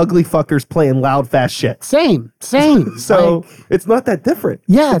old ugly fuckers playing loud, fast shit. Same. So Like, it's not that different.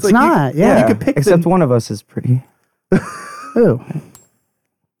 yeah, it's like not. You Yeah. could pick Except them. one of us is pretty. Ooh.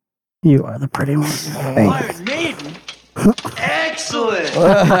 You are the pretty one. Thank you. Excellent.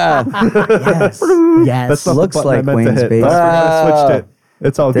 Yes. Yes. That's not Looks the button I like meant Wayne's to hit. I switched it.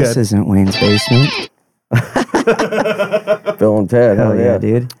 It's all This good. isn't Wayne's basement. Bill and Ted. Hell Hell yeah,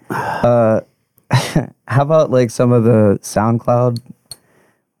 dude. How about like some of the SoundCloud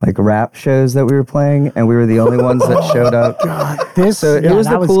like rap shows that we were playing, and we were the only ones that showed up? So it was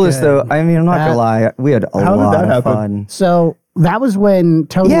the coolest, though. I mean, I'm not gonna lie, we had a lot of fun. So that was when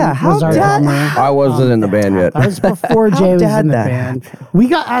Tony was our drummer. I wasn't in the band yet. That was before Jay was in the band. We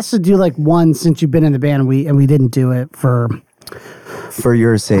got asked to do like one since you've been in the band, and we didn't do it for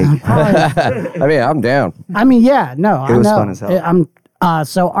your sake. I mean, I'm down. I mean, yeah, no, It was fun as hell.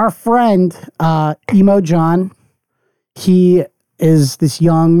 So our friend Emo John, he is this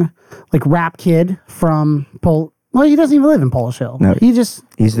young like rap kid from Well, he doesn't even live in Polish Hill. No, he just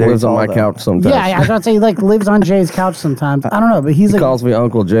lives on my couch sometimes. Yeah, I was about to say he like lives on Jay's couch sometimes. I don't know, but he's He like calls me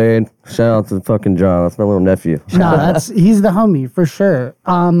Uncle Jade. Shout out to fucking John. That's my little nephew. no, he's the homie for sure.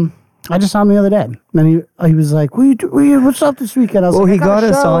 I just saw him the other day, and he was like, "What's up this weekend?" I was Well, like, he got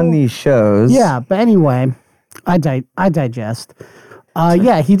us on these shows. Yeah, but anyway, I digest.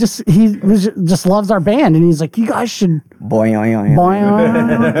 Yeah, he just loves our band, and he's like, "You guys should." Boy.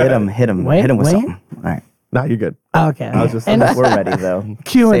 Hit him Wait, with wait. something. All right. Nah, you're good. Okay, I was just and We're ready though.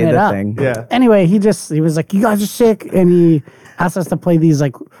 queuing Say it the up. thing. Yeah. Anyway, he was like, "You guys are sick," and he asked us to play these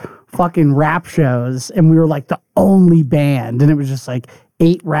like fucking rap shows, and we were like the only band, and it was just like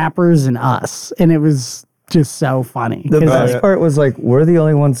 8 rappers and us, and it was just so funny. The 'Cause, best part was like we're the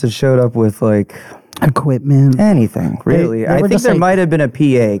only ones that showed up with like equipment. anything really. They I were think just there like- might have been a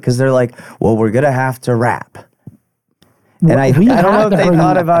PA because they're like, well, we're gonna have to rap. And I We don't had know to if they bring-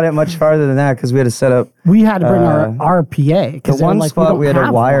 thought about it much farther than that because we had to set up We had to bring our PA. the one spot. We had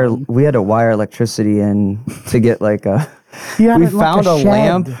to wire electricity in to get like a. We found a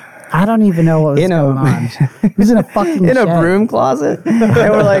lamp. I don't even know what was going on. It was in a fucking in a shed. broom closet, and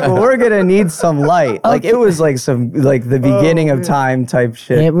we're like, well, we're gonna need some light. Like it was like some like the beginning of time type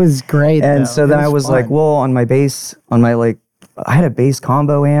shit. It was great. And though. so It then I was like, fun. well, on my like, I had a bass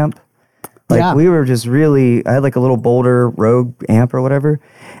combo amp. Like Yeah. we were just really, I had like a little Boulder Rogue amp or whatever.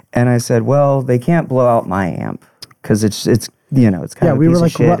 And I said, well, they can't blow out my amp because it's kind of a we piece were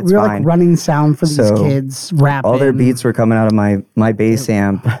of shit. like It's fine. running sound for these So, kids rapping. All their beats were coming out of my bass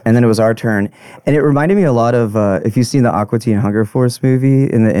amp, and then it was our turn. And it reminded me a lot of if you've seen the Aqua Teen Hunger Force movie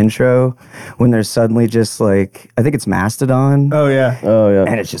in the intro, when there's suddenly just like, I think it's Mastodon. Oh yeah. Oh, yeah.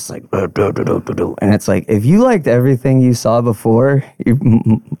 And it's just like, and it's like, if you liked everything you saw before,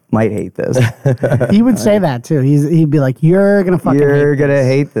 you might hate this. He would say that too. He'd be like, "You're gonna fucking. You're hate gonna this."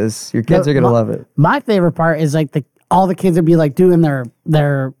 hate this. Your kids are gonna love it. My favorite part is like all the kids would be like doing their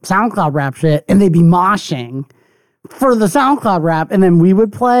SoundCloud rap shit, and they'd be moshing for the SoundCloud rap, and then we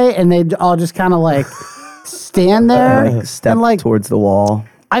would play, and they'd all just kind of like stand there Like step and like. towards the wall.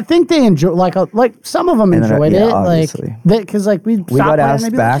 I think they enjoy like some of them And then, enjoyed yeah, it, obviously. like because like we got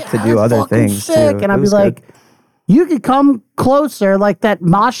asked back to do other things, too. and It I'd be was like. good. You could come closer, like that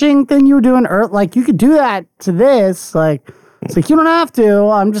moshing thing you were doing. Like you could do that to this. Like it's like you don't have to.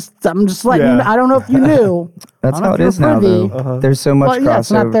 I'm just letting you. Yeah. Know. I don't know if you knew. That's I don't know how if it you're is now, privy. though. There's so much Well, yeah, it's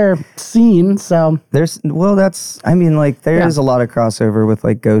crossover. not their scene, so There's a lot of crossover with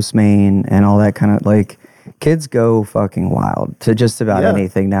like Ghost Main and all that kind of like kids go fucking wild to just about Yeah.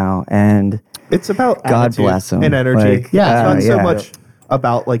 anything now. And It's about God attitude bless 'em. and energy. Like, Yeah. It's not so yeah. much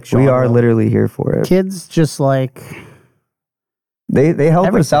about like we are genre. literally here for it. kids just like They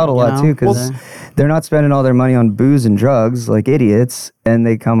help us out a lot everything, too you know? because they're not spending all their money on booze and drugs like idiots, and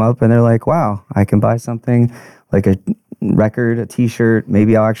they come up and they're like, "Wow, I can buy something like a record, a T-shirt.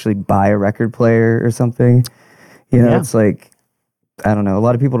 Maybe I'll actually buy a record player or something." You know, Yeah. it's like I don't know. A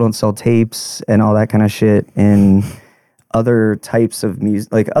lot of people don't sell tapes and all that kind of shit in other types of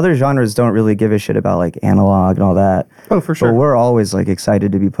music. Like other genres don't really give a shit about like analog and all that. Oh, for sure. But we're always like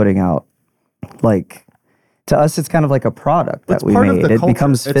excited to be putting out like. To us, it's kind of like a product that It's we part of made. the It culture.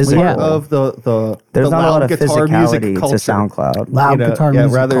 becomes It's physical. part of the There's the not a lot loud of guitar music physicality to culture. SoundCloud. loud guitar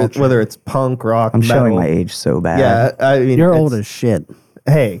music rather culture. whether it's punk, rock, I'm showing metal. my age so bad. Yeah, I mean, you're it's- old as shit.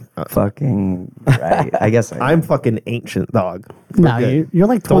 Hey, Fucking right. I guess I'm fucking ancient, dog. No, good. you're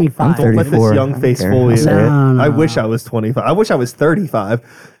like 25. Don't let this 34. young face I don't fool care. you. No, no. I wish I was 25. I wish I was 35.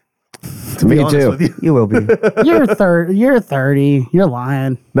 To be Me honest too. with you. You will be. You're 30. You're 30. You're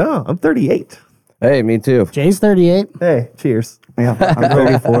lying. No, I'm 38. Hey, me too. Jay's 38. Hey, cheers. Yeah, I'm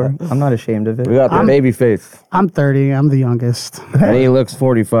 34. I'm not ashamed of it. We got the baby face. I'm 30. I'm the youngest. And he looks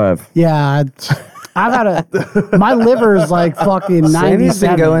 45. Yeah. I've had my liver's like fucking 97. Sammy's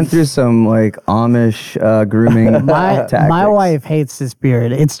been going through some like Amish grooming tactics. My wife hates this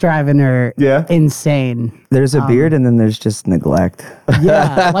beard. It's driving her insane. There's a beard and then there's just neglect.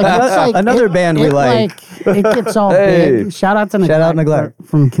 Yeah, like it's like Another band we like. It gets all big. Shout out to Neglect.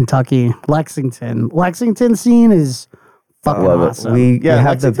 from Kentucky, Lexington. Lexington scene is fucking awesome. We have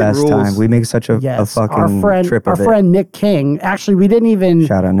Lexington the best rules. time. We make such a fucking trip of it. Our friend Nick King. Actually, we didn't even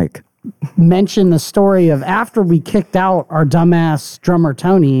Shout out Nick. mention the story of after we kicked out our dumbass drummer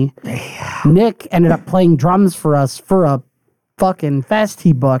Tony. Nick ended up playing drums for us for a fucking fest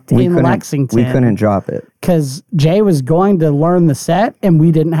he booked in Lexington. We couldn't drop it because Jay was going to learn the set and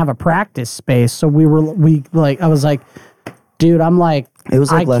we didn't have a practice space. So I was like, dude, I'm like, it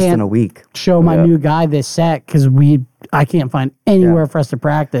was like less than a week. Show my new guy this set because I can't find anywhere for us to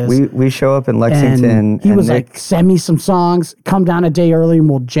practice. We show up in Lexington. And he was like, send me some songs, come down a day early and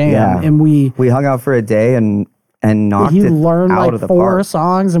we'll jam. Yeah. And we hung out for a day and knocked it learned out like of the 4 park.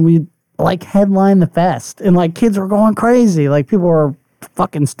 songs and we like headlined the fest. And like kids were going crazy. Like people were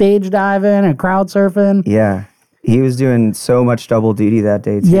fucking stage diving and crowd surfing. Yeah. He was doing so much double duty that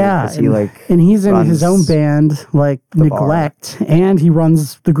day too. Yeah, and he's in his own band, like Neglect, and he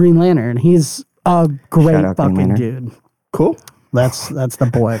runs the Green Lantern. He's a great fucking dude. Cool. That's the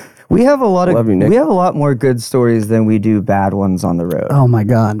boy. We have a lot of Love you, Nick. we have a lot more good stories than we do bad ones on the road. Oh my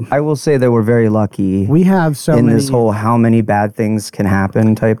god, I will say that we're very lucky. we have so in many this whole how many bad things can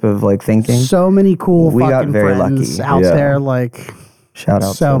happen type of like thinking. so many cool We got fucking very friends lucky. out Yeah. there. Like Shout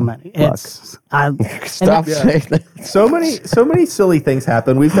out so to many. Luck. Stop saying that. So many silly things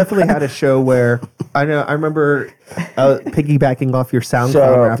happen. We've definitely had a show where I remember piggybacking off your Shout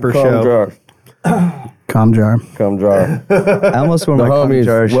SoundCloud out rapper to show. Calm jar. Come jar. I almost wore The my homies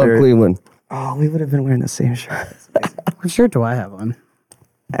jar love shirt. Cleveland. Oh, we would have been wearing the same shirt. What shirt do I have on?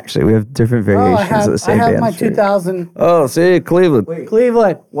 Actually, we have different variations of the same band my shirt. 2000 Oh, see, Cleveland.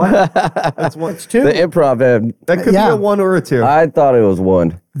 Cleveland. What? That's one. It's 2. The improv had. That could be Yeah. a 1 or a 2. I thought it was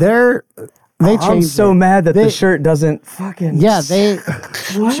 1. They I'm changed so it. mad that They- the shirt doesn't fucking. Yeah, they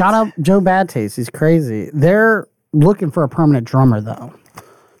shout out Joe Bad Taste. He's crazy. They're looking for a permanent drummer though.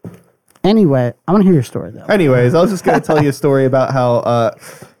 Anyway, I want to hear your story though. Anyways, I was just going to tell you a story about how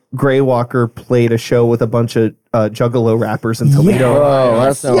Gray Walker played a show with a bunch of Juggalo rappers in Toledo. Oh,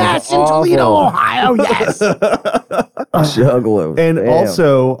 that sounds Yes, in awful. Toledo, Ohio. Yes. Juggalo. And Damn.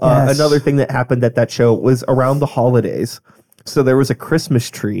 also, Yes. another thing that happened at that show was around the holidays. So there was a Christmas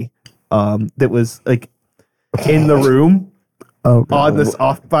tree that was like in the room on this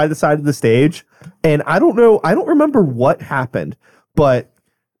off by the side of the stage. And I don't remember what happened, but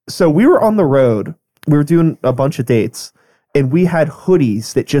so we were on the road. We were doing a bunch of dates and we had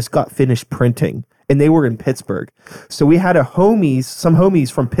hoodies that just got finished printing and they were in Pittsburgh. So we had some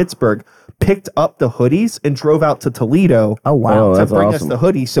homies from Pittsburgh picked up the hoodies and drove out to Toledo. Oh wow, Oh, To that's bring awesome. us the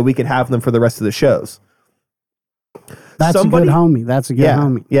hoodies so we could have them for the rest of the shows. that's a good homie. That's a good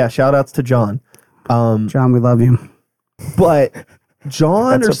homie. Yeah, shout outs to John. John, we love you. But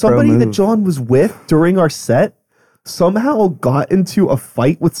John That's or a pro somebody that move. John was with during our set somehow got into a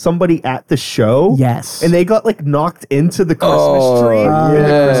fight with somebody at the show. Yes. And they got like knocked into the Christmas Oh, tree. And the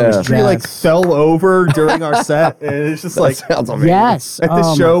yeah. Christmas tree like Yes. fell over during our set. And it's just like Sounds amazing. Yes. at this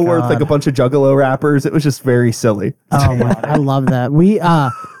Oh, show my where it's like God. a bunch of Juggalo rappers. It was just very silly. Oh my, I love that. We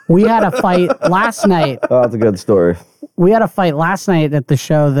had a fight last night. Oh, that's a good story. We had a fight last night at the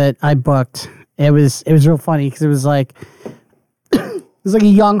show that I booked. It was real funny because it was like a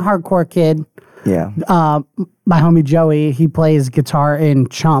young hardcore kid. Yeah. My homie Joey, he plays guitar in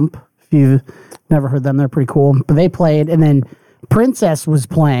Chump. If you've never heard them, they're pretty cool. But they played, and then Princess was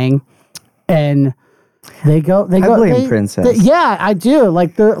playing, and they go. blame Princess. Yeah, I do.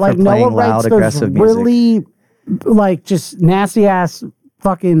 Like the playing Noah loud, writes those aggressive music. really like just nasty ass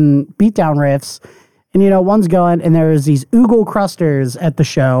fucking beatdown riffs, and one's going, and there's these Oogle Crusters at the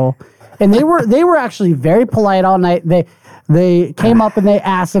show, and they were actually very polite all night. They came up and they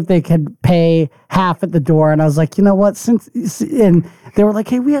asked if they could pay half at the door, and I was like, you know what? And they were like,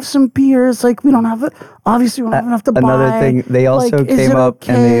 hey, we have some beers. Like, we don't have it. Obviously, we don't have enough to buy. Another thing, they also Like, is came it up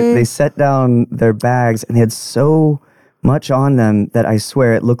and okay? they set down their bags and they had so much on them that I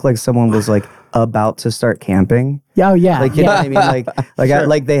swear it looked like someone was like about to start camping. Oh yeah, Like you know what I mean?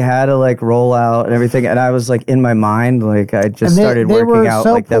 Like they had to like roll out and everything, and I was like in my mind, like I just And started they were working out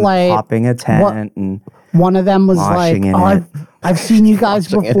so like them polite. popping a tent and One of them was like, Moshing in oh, it. I've seen you guys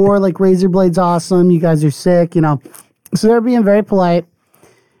before. Like Razorblade's awesome. You guys are sick. So they're being very polite.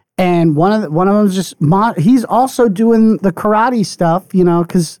 And one of them's just he's also doing the karate stuff.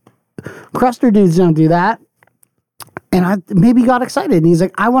 Because Cruster dudes don't do that. And maybe got excited. And he's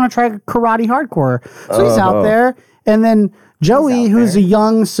like, I want to try karate hardcore. So he's out there. And then Joey, who's a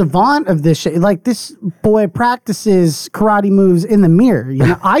young savant of this shit, like this boy practices karate moves in the mirror. You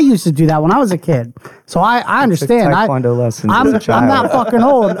know, I used to do that when I was a kid. So I understand. Taekwondo lessons as a I'm child. not fucking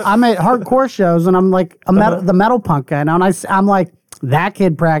old. I'm at hardcore shows and I'm like the metal punk guy now. And I'm like, that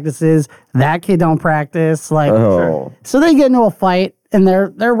kid practices, that kid don't practice. Like, so they get into a fight. And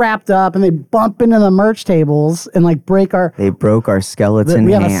they're wrapped up, and they bump into the merch tables and like break our. They broke our skeleton.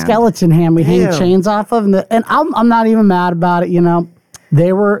 We hand. have a skeleton hand. We hang chains off of, and I'm not even mad about it. You know,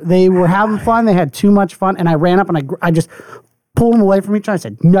 they were having fun. They had too much fun, and I ran up and I just pulled them away from each other. I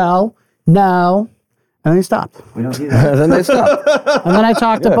said no, and they stopped. We don't do that. Then they stopped. And then I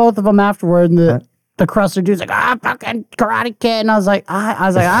talked to both of them afterward, and the crusted dude's like, fucking Karate Kid, and I was like,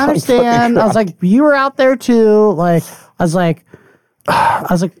 I understand. I was like, you were out there too. Like, I was like, we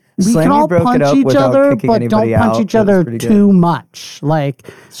Slammy can all broke it punch up each without other, kicking but anybody don't punch out. each That was other pretty good. too much. Like,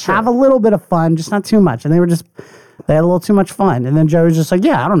 have a little bit of fun, just not too much. And they had a little too much fun. And then Joey was just like,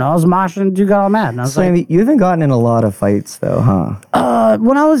 yeah, I don't know. I was moshing and dude got all mad. And I was Slammy, you haven't gotten in a lot of fights though, huh?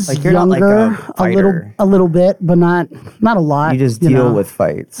 when I was you're not like younger, a fighter. a little bit, but not a lot. You just deal know? with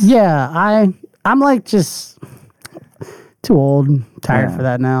fights. Yeah, I'm like just too old, tired for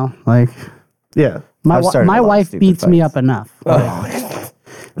that now. Like, Yeah. I've started a my lot of wife stupid beats me fights. up enough. Like,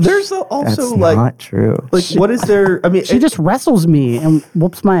 There's That's also like not true. what is there? I mean, she just wrestles me and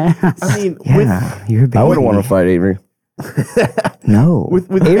whoops my ass. I mean, Yeah, you're a baby. I wouldn't want to fight Avery. No.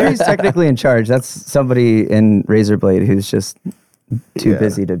 with Avery's technically in charge. That's somebody in Razorblade who's just too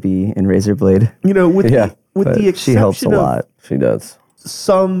busy to be in Razorblade. you know, with Yeah, with But the exception she helps a of lot. She does.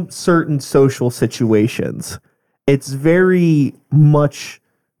 some certain social situations, it's very much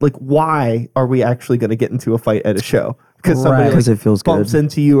like, why are we actually going to get into a fight at a show? Because somebody Right. like, 'Cause it feels bumps good.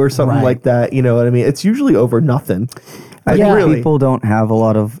 into you or something Right. like that. You know what I mean? It's usually over nothing. I Like, think really. people don't have a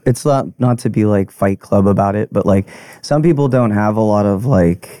lot of. It's not to be like Fight Club about it, but like some people don't have a lot of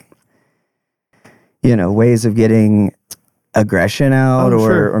like, ways of getting aggression out, Oh,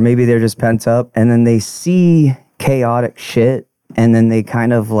 sure. or maybe they're just pent up, and then they see chaotic shit, and then they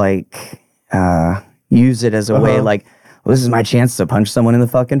kind of like use it as a way like, well, this is my chance to punch someone in the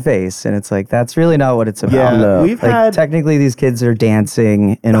fucking face, and it's like that's really not what it's about. Yeah, No. we've Like had. technically, these kids are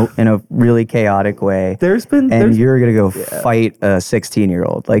dancing in a really chaotic way. There's been. And There's, you're gonna go fight a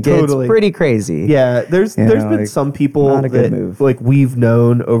 16-year-old. Like Totally. it's pretty crazy. yeah, there's You there's know, been like, some people not a good that move. like we've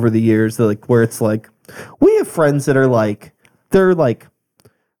known over the years that like where it's like we have friends that are like they're like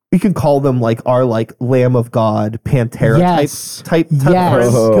we can call them like our like Lamb of God, Pantera Yes. type Yes.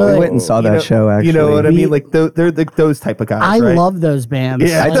 friends. Good. I went and saw You that know- show. Actually, You know what I We- mean? Like they're those type of guys. I right? love those bands.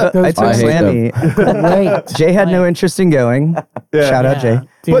 Yeah. I Like, took, those I took I hate Slammy. great. Jay had no interest in going. Yeah. Shout out Yeah. Jay.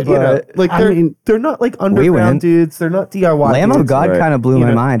 Dude, But you know, like I they're mean- they're not like underground went. dudes. They're not DIY. Lamb of dudes. God right. kind of blew You my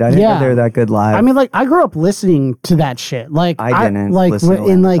know, mind. I didn't yeah. know they were that good live. I mean, like, I grew up listening to that shit. Like, I didn't like listen to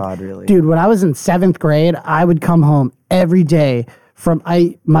in Lamb of like, God, really. dude, when I was in 7th grade, I would come home every day from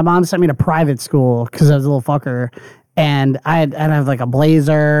my mom sent me to private school because I was a little fucker. And I'd have like a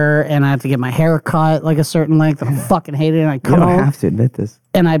blazer and I had to get my hair cut like a certain length and I fucking hated it. And I'd you come don't home have to admit this.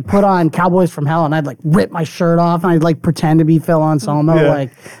 and I'd put on Cowboys from Hell and I'd like rip my shirt off and I'd like pretend to be Phil Anselmo. Yeah.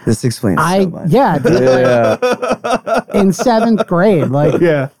 Like, This explains so much. yeah, dude, Yeah. in 7th grade. Like,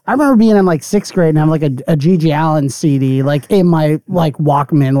 Yeah. I remember being in like 6th grade and having like a Gigi Allen CD like in my like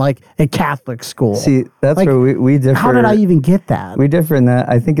Walkman like at Catholic school. See, that's Like, where we differ. how did I even get that? We differ in that.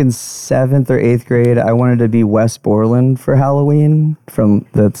 I think in 7th or 8th grade, I wanted to be Wes Borland for Halloween.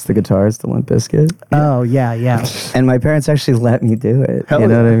 That's the guitarist, the Limp Bizkit. Oh yeah, yeah. And my parents actually let me do it. Hell you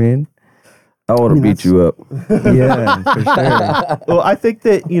know yeah. what I mean? I would have beat you up. Yeah, for sure. Well, I think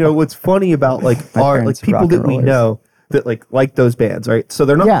that what's funny about like My our like parents people rock that and we rollers. know that like those bands, right? So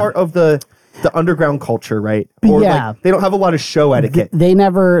they're not Yeah. part of the underground culture, right? But Or yeah. like they don't have a lot of show etiquette. They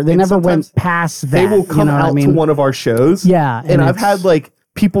never sometimes went past that. They will come you know what out I mean? to one of our shows. Yeah, And, and I've it's- had like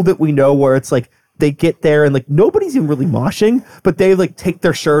people that we know where it's like they get there and like nobody's even really moshing, but they like take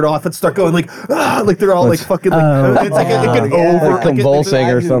their shirt off and start going like like they're all like fucking like it's like an over Like convulsing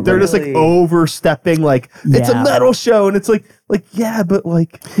or something. They're just like overstepping like it's a Yeah. metal show and it's like yeah, but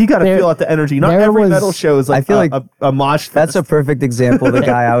like you got to There- feel out the energy. Not there every was- metal show is like I feel like a mosh. That's a fest. perfect example of the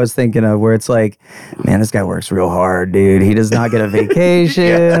guy I was thinking of, where it's like, man, this guy works real hard, dude. He does not get a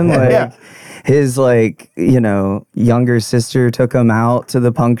vacation. Like Yeah. his younger sister took him out to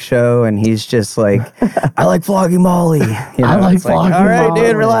the punk show, and he's just like, I like flogging Molly. I like it's flogging all right, Molly.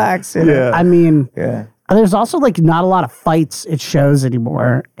 dude, relax. you know? Yeah. I mean, Yeah. there's also like not a lot of fights at shows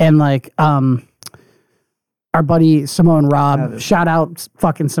anymore, and like our buddy Samoan Rob. Shout out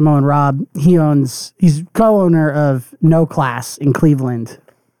fucking Samoan Rob. He's co-owner of No Class in Cleveland.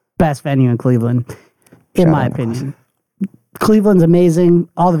 Best venue in Cleveland, in my opinion. Cleveland's amazing.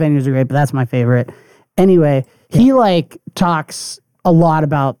 All the venues are great, but that's my favorite. Anyway, he like talks a lot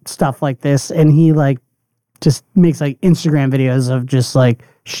about stuff like this, and he like just makes like Instagram videos of just like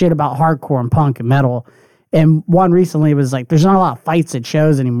shit about hardcore and punk and metal. And one recently was like, there's not a lot of fights at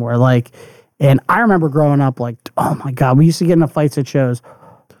shows anymore. Like, and I remember growing up, like, oh my God, we used to get into fights at shows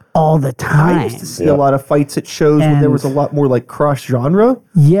all the time. I used to see a lot of fights at shows when there was a lot more like cross genre.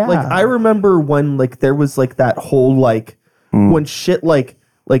 Yeah. Like I remember when like there was like that whole like when shit like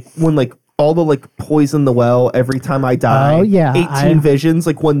when like all the like Poison the Well, Every Time I Die, 18 Visions,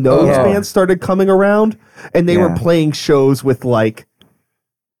 like when those bands started coming around and they were playing shows with like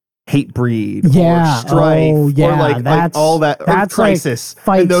Hatebreed or Strife or like all that or Crisis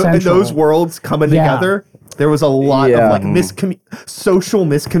like and those worlds coming together. There was a lot of like social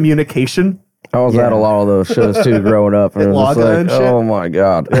miscommunication. I was at a lot of those shows too growing up. And it was like, oh my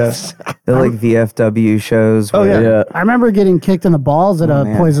God. The like VFW shows. Yeah. I remember getting kicked in the balls at a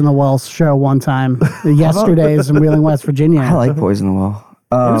Poison the Well show one time, yesterday's in Wheeling, West Virginia. I like Poison the Well.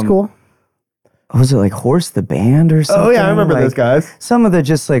 It was cool. Was it like Horse the Band or something? Oh yeah, I remember those guys. Some of the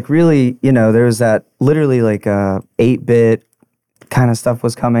just like really, there was that literally like 8-bit kind of stuff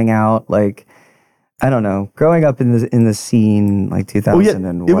was coming out. Like, I don't know, growing up in the scene like 2000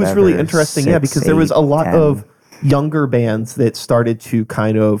 and whatever. It was really interesting, because there was a lot of younger bands that started to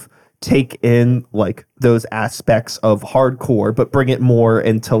kind of take in like those aspects of hardcore, but bring it more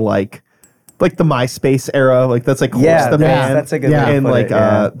into like the MySpace era. Like that's like Horse the Band. That's a good way to and put like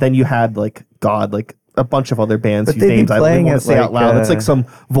it, then you had like God, like a bunch of other bands But whose they'd be names I don't playing want to it say out like, loud. It's like some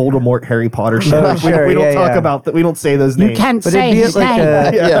Voldemort Harry Potter shit. Oh, sure, we don't talk yeah. about that. We don't say those You names. can't But say it'd be his like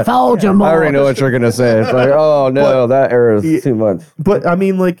name. Voldemort. I already know what you're going to say. It's like, oh no, that era is too much. But I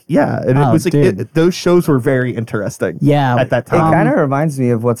mean, like, and it was like dude. those shows were very interesting. Yeah. At that It time. kind of reminds me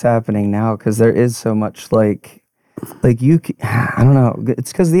of what's happening now because there is so much like I don't know.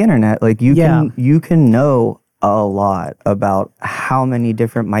 It's because the internet. Like you can know a lot about how many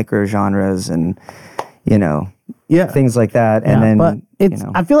different micro genres and things like that. And then but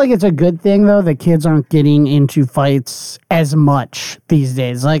I feel like it's a good thing though that kids aren't getting into fights as much these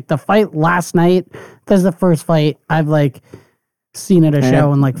days. Like the fight last night, that's the first fight I've like seen at a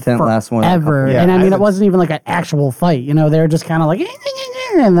show in like forever. And I mean, it wasn't even like an actual fight. They were just kind of like,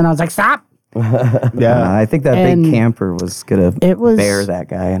 and then I was like, stop. I think that big camper was gonna bear that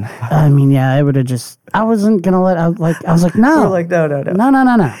guy. And I mean, it would have just. I wasn't gonna let. I was like, no. We're like, no.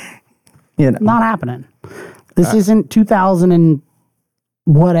 Not happening. This isn't 2000 and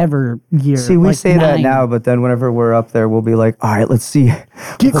whatever year. See, we say that now, but then whenever we're up there, we'll be like, all right, let's see.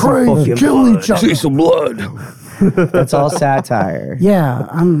 Get crazy, kill each other. See some blood. That's all satire. Yeah,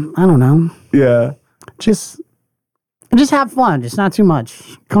 I don't know. Yeah. Just have fun. Just not too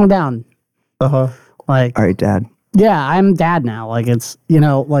much. Calm down. Like, all right, Dad. Yeah, I'm dad now. Like it's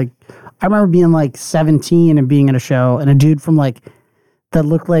like I remember being like 17 and being at a show, and a dude from like that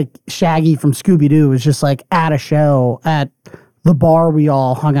looked like Shaggy from Scooby-Doo was just like at a show at the bar we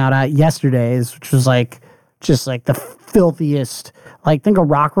all hung out at yesterday's, which was like just like the filthiest, like think a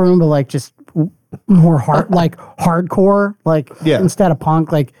rock room, but like just more hardcore, like instead of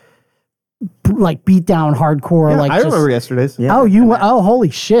punk, like beat down hardcore. I remember yesterday's. Yeah. Oh, holy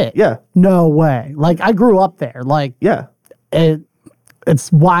shit. Yeah. No way. Like I grew up there. Like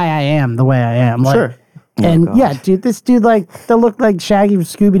it's why I am the way I am. Like, sure. And dude, this dude that looked like Shaggy from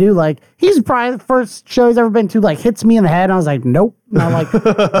Scooby Doo. Like he's probably the first show he's ever been to. Like hits me in the head, and I was like, nope. And I like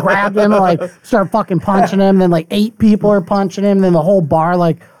grabbed him, and like start fucking punching him. Then like 8 people are punching him. Then the whole bar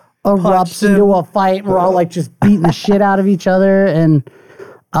like erupts into a fight. And we're all like just beating the shit out of each other. And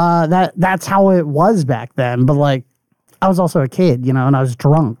that's how it was back then. But like I was also a kid, and I was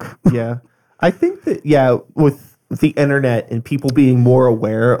drunk. Yeah, I think that with the internet and people being more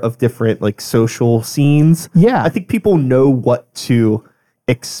aware of different like social scenes. Yeah. I think people know what to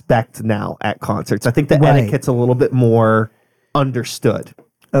expect now at concerts. I think the etiquette's a little bit more understood.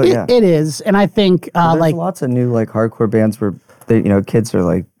 Oh yeah. It is. And I think there's lots of new like hardcore bands where they, kids are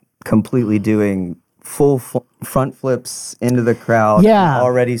like completely doing full front flips into the crowd. Yeah.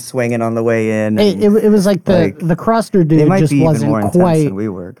 Already swinging on the way in. It was like the Cruster dude just wasn't quite than we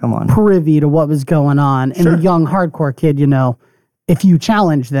were. Come on. Privy to what was going on. And the young hardcore kid, if you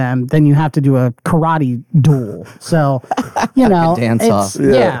challenge them, then you have to do a karate duel. So, dance off.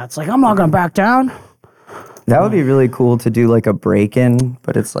 Yeah, it's like, I'm not going to back down. That would be really cool to do like a break-in,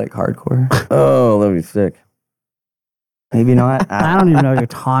 but it's like hardcore. Oh, that'd be sick. Maybe not. I don't even know what you're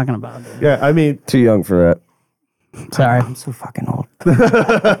talking about. Dude. Yeah, I mean, too young for that. Sorry. I'm so fucking old.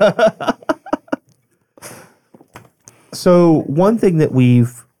 So one thing that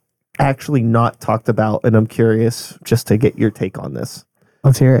we've actually not talked about, and I'm curious just to get your take on this,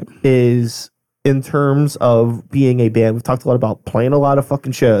 Let's hear it. is in terms of being a band. We've talked a lot about playing a lot of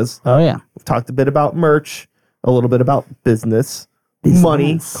fucking shows. Oh, yeah. We've talked a bit about merch, a little bit about business,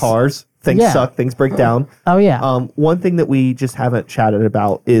 money, cars. Things Yeah. suck, things break down. Oh, yeah. One thing that we just haven't chatted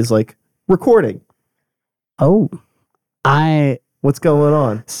about is like recording. Oh, What's going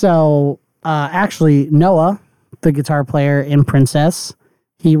on? so actually, Noah, the guitar player in Princess,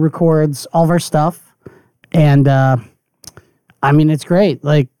 he records all of our stuff. And I mean, it's great.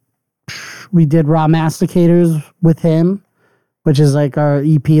 Like, we did Raw Masticators with him, which is like our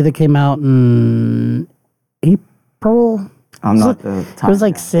EP that came out in April. I'm not the It was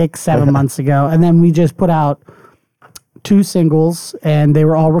like 6-7 months ago. And then we just put out 2 singles, and they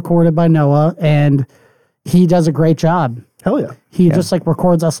were all recorded by Noah, and he does a great job. Hell yeah. He just like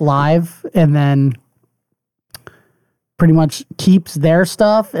records us live and then pretty much keeps their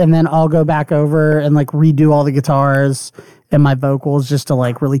stuff, and then I'll go back over and like redo all the guitars and my vocals just to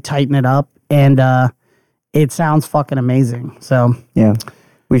like really tighten it up, and it sounds fucking amazing. So Yeah,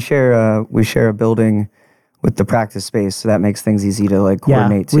 we share a building with the practice space, so that makes things easy to like yeah,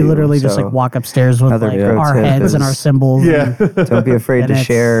 coordinate. we too. literally just So like walk upstairs with another like pro our tip heads and is- our cymbals. Yeah. don't be afraid And to it's-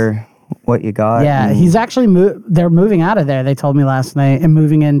 share what you got. Yeah, and- he's actually they're moving out of there. They told me last night, and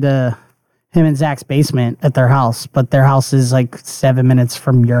moving into him and Zach's basement at their house. But their house is like 7 minutes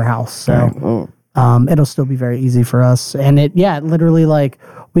from your house, so it'll still be very easy for us. And it literally like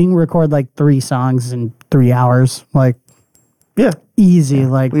we can record like 3 songs in 3 hours, like Yeah. easy.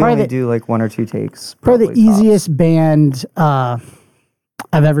 Like we probably only the, do like 1 or 2 takes. probably the probably tops. easiest band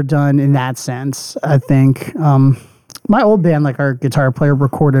I've ever done in that sense. I think my old band, like our guitar player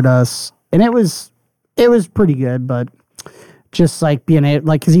recorded us, and it was pretty good, but just like being able,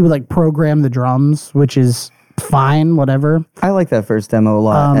 like, because he would like program the drums, which is fine, whatever. I like that first demo a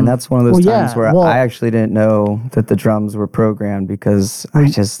lot, and that's one of those well, times yeah, where well- I actually didn't know that the drums were programmed because I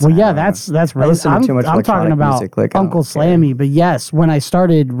just Well, I yeah, don't know. that's really. listen to too much I'm talking electronic about music, like, I don't Uncle care. Slammy, but yes, when I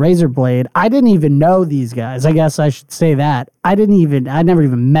started Razorblade, I didn't even know these guys. I guess I should say that I never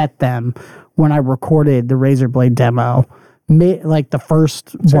even met them when I recorded the Razorblade demo, like the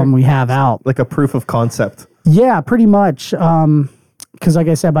first one we have out. Like a proof of concept. Yeah, pretty much. Because like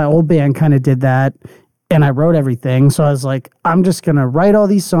I said, my old band kind of did that, and I wrote everything. So I was like, I'm just gonna write all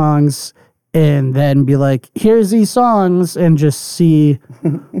these songs and then be like, here's these songs, and just see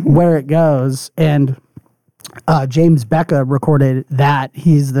where it goes. And James Becca recorded that.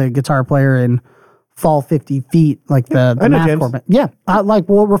 He's the guitar player in Fall 50 Feet, like the I know mathcore James. band. Yeah,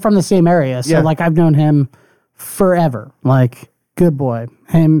 we're from the same area, so Yeah. like I've known him forever. Like, good boy.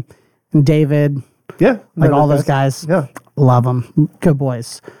 Him and David, Yeah. like No, all that's- those guys. Yeah. Love them. Good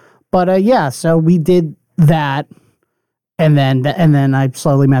boys. But yeah, so we did that, and then I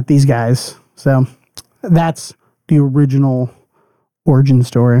slowly met these guys. So that's the original origin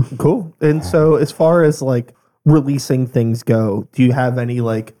story. Cool. And so as far as like releasing things go, do you have any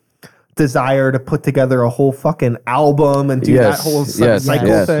like desire to put together a whole fucking album and do that whole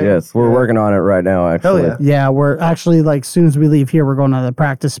cycle thing? Yes. We're working on it right now, actually. Hell yeah. Yeah, we're actually like, as soon as we leave here, we're going to the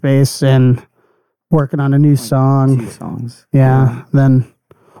practice space and working on a new 2 song. songs. Yeah, then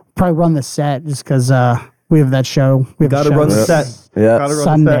probably run the set just because we have that show. We have a Gotta show run the this set. Yeah. Gotta run the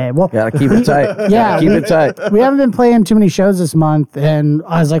Sunday. set. Well, Gotta keep it tight. Yeah, Keep it tight. we haven't been playing too many shows this month, and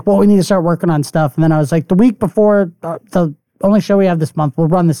I was like, well, we need to start working on stuff. And then I was like, the week before the only show we have this month, we'll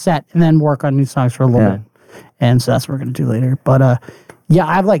run the set and then work on new songs for a little bit. And so that's what we're gonna do later. But yeah,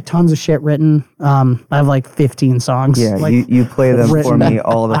 I have like tons of shit written. I have like 15 songs. Yeah, like, you play them for written. me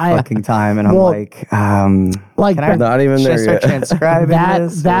all the I- fucking time, and I'm well, like, like can I Not even should I there start yet. transcribing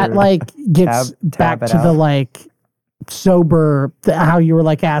this? that or- like gets tab back it to the out? like sober, how you were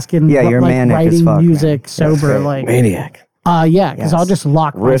like asking, Yeah, you're like manic as writing fuck, man. music That's sober, great. like Maniac. yeah, because I'll just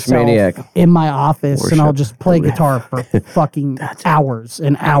lock Riff myself maniac. in my office and I'll Worship just play guitar for fucking hours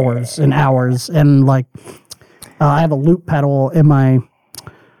and hours and hours. And like, I have a loop pedal in my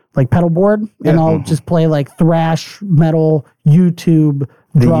like pedal board, and I'll just play like thrash metal YouTube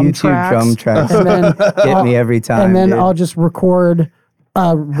the drum YouTube tracks. drum tracks And then get me every time. and then dude. I'll just record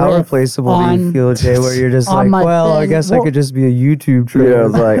a riff How replaceable do you on- feel, Jay? Where you're just on like, my well, I thing. guess I Well- could just be a YouTube Yeah, I trader.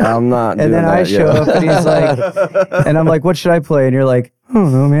 was like, I'm not doing And then I that show yet. up and he's like, and I'm like, what should I play? And you're like, I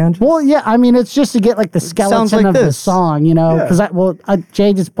don't know, man. Just- Well, yeah, I mean, it's just to get like the skeleton like of the this. song, you know, because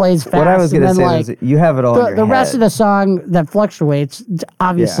Jay just plays fast. what I was and gonna then, say like, was you have it all in the, your the rest head. of the song that fluctuates,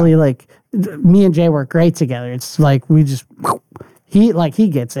 obviously, like me and Jay work great together. It's like he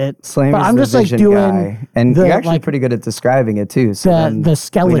gets it. Slammy but is I'm the just like vision doing guy, and the, you're actually like, pretty good at describing it too. So the then we know what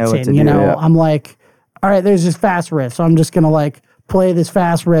skeleton, to you do. know. Yeah. I'm like, all right, there's this fast riff, so I'm just gonna like play this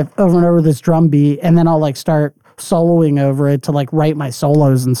fast riff over and over this drum beat, and then I'll like start soloing over it to like write my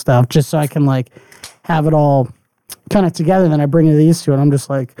solos and stuff, just so I can like have it all kind of together. Then I bring these to it. I'm just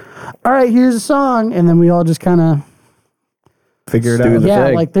like, all right, here's a song, and then we all just kind of Figure it Do out. the yeah.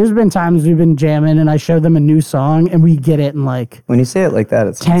 thing. Like there's been times we've been jamming, and I show them a new song, and we get it in like When you say it like that,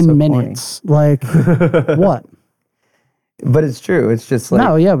 it's 10 minutes. Like what? But it's true. It's just like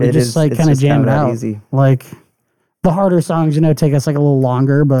No, yeah, we just like kind of jam it that out. Easy. Like the harder songs, you know, take us like a little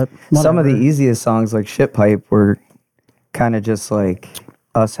longer, but Some of the whatever. easiest songs, like Shit Pipe, were kind of just like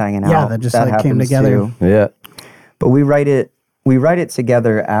us hanging out. Yeah, that just, like, came happens together. too. Yeah. But we write it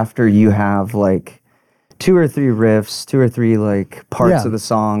together after you have like 2 or 3 riffs, 2 or 3 like parts Yeah. of the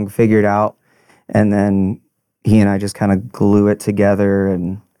song figured out, and then he and I just kind of glue it together,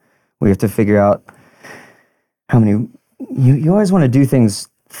 and we have to figure out how many. You always want to do things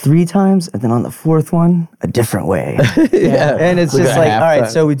 3 times, and then on the 4th one, a different way. Yeah. And it's Like just a like, half all right, time.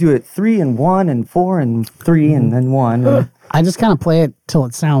 so we do it 3 and 1 and 4 and 3 and then 1. and- I just kind of play it till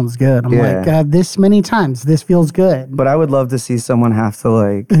it sounds good. I'm Yeah. like, this many times, this feels good. But I would love to see someone have to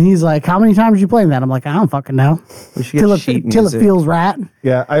like. And he's like, how many times you playing that? I'm like, I don't fucking know. We should Till get it, sheet till it music. feels right.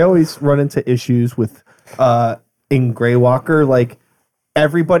 Yeah, I always run into issues with in Greywalker, like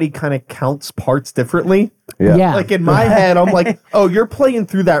everybody kind of counts parts differently. Yeah. Like in my head, I'm like, oh, you're playing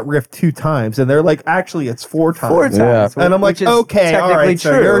through that riff 2 times, and they're like, actually, it's 4 times. 4 times. And I'm like, which is okay, all technically right,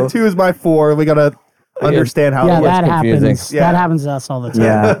 so your 2 is my 4. We gotta understand how yeah, it works. that confusing. happens. Yeah. That happens to us all the time.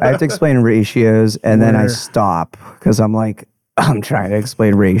 Yeah, I have to explain ratios, and then I Where- stop because I'm like, I'm trying to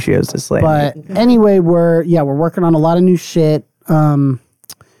explain ratios to Slam. But anyway, we're working on a lot of new shit.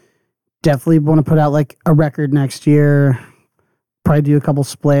 Definitely want to put out like a record next year. Probably do a couple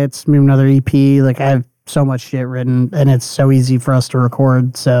splits, maybe another EP. Like I have so much shit written, and it's so easy for us to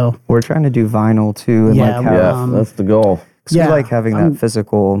record. So we're trying to do vinyl too, and Yeah, like how, Yeah. That's the goal. 'cause we like having that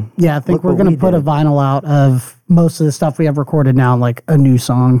physical. yeah, I think Look we're what gonna we put a did. vinyl out of most of the stuff we have recorded now, like a new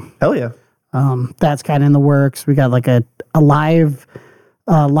song. Hell yeah. That's kind of in the works. We got like a live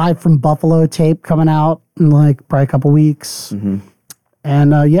from Buffalo tape coming out in like probably a couple weeks. Mm-hmm.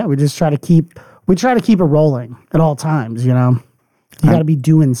 And yeah, we try to keep it rolling at all times. You know, you got to be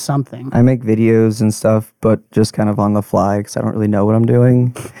doing something. I make videos and stuff, but just kind of on the fly because I don't really know what I'm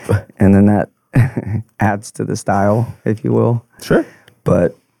doing, and then that adds to the style, if you will. Sure.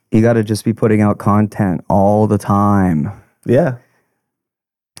 But you got to just be putting out content all the time. Yeah.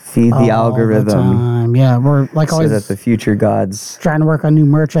 Feed All the algorithm time. Yeah, we're like so always that the future gods. trying to work on new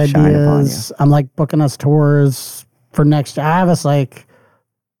merch Shine upon ideas. I'm like booking us tours for next. I have us like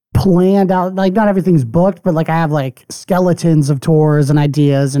planned out. Like not everything's booked, but like I have like skeletons of tours and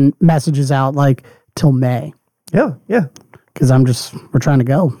ideas and messages out like till May Yeah. Yeah. because we're trying to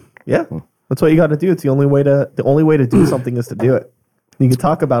go. Yeah. That's what you got to do. It's the only way to do something is to do it. You can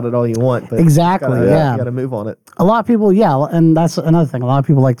talk about it all you want, but Exactly, yeah. you got to move on it. A lot of people, yeah, and that's another thing. A lot of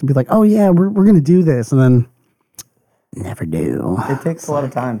people like to be like, "Oh yeah, we're gonna do this," and then never do. It takes a lot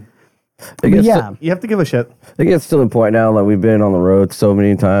of time. It gets Yeah, You have to give a shit. it gets to the point now, like we've been on the road so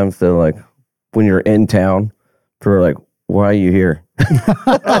many times that like when you're in town, for like, why are you here?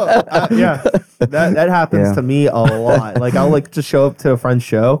 Yeah. That happens Yeah. to me a lot. Like I'll like just show up to a friend's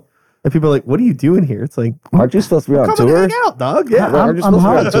show, and people are like, "What are you doing here?" It's like, Aren't you supposed to be on come and tour? hang out, dog. Yeah. Aren't you I'm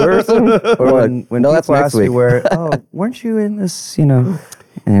supposed to be on tour or something? Or like, When no, that's people next ask week. you where, oh, weren't you in this?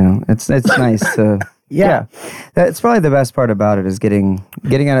 It's nice to. Yeah. That's probably the best part about it is getting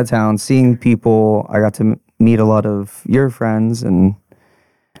out of town, seeing people. I got to meet a lot of your friends, and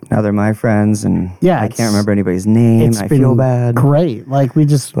now they're my friends, and Yeah, I it's- can't remember anybody's name. it's I been feel bad. great. Like we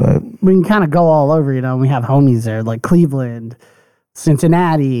can kind of go all over. You know, we have homies there, like Cleveland,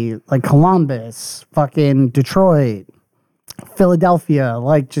 Cincinnati, like Columbus, fucking Detroit, Philadelphia.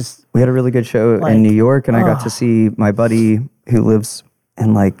 Like just We had a really good show Like, in New York, and I got to see my buddy who lives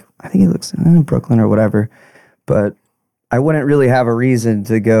in I think he lives in Brooklyn or whatever. But I wouldn't really have a reason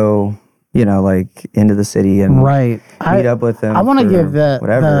to go, like into the city and right. meet up with him. I want to for give the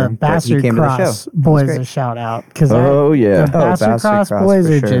whatever. but he Bastard came to the Cross show. It was boys great. a shout out because Oh yeah. the Bastard Bastard Cross Cross, boys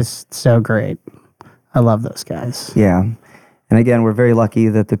for are sure. just so great. I love those guys. Yeah. And again, we're very lucky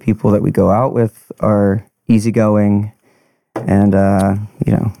that the people that we go out with are easygoing and,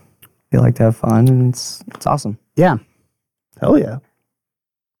 they like to have fun, and it's awesome. Yeah. Hell yeah.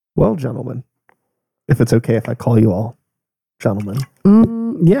 Well, gentlemen, if it's okay if I call you all gentlemen,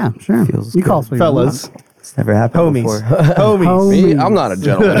 Yeah, sure. Feels you call good. us what you want. fellas, It's never happened Homies. before. Homies. Me, I'm not a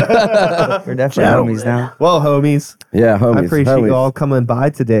gentleman. We're definitely homies now. Well, homies, Yeah, homies. I appreciate homies. you all coming by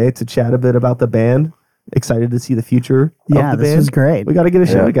today to chat a bit about the band. Excited to see the future Yeah, of the this band. was great. We got to get a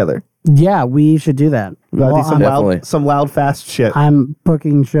show Yeah. together. Yeah, we should do that. We got to Well, do some Definitely. loud, fast shit. I'm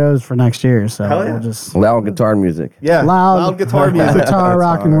booking shows for next year, so Hell yeah. we'll just Loud guitar music. Yeah, loud guitar music. guitar,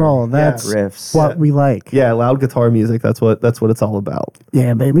 rock and roll. That's Riffs. what we like. Yeah, loud guitar music. That's what it's all about.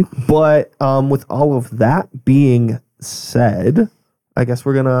 Yeah, baby. But with all of that being said, I guess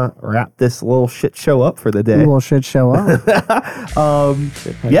we're gonna wrap this little shit show up for the day. We'll shit show up.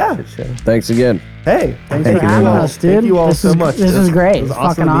 Yeah. Thanks again. Hey, thanks Thank for you having very us, much, dude. Thank you all This so is- much. this is great. It was It's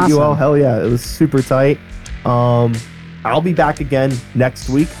awesome fucking to meet you all. awesome. Hell yeah, it was super tight. I'll be back again next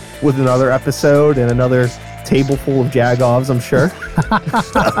week with another episode and another table full of jagoffs, I'm sure.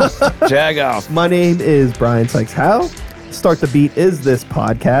 Jag off. My name is Brian Sykes Howe. Start the Beat is this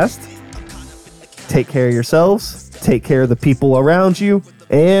podcast. Take care of yourselves, take care of the people around you,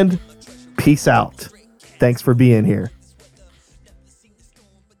 and peace out. Thanks for being here.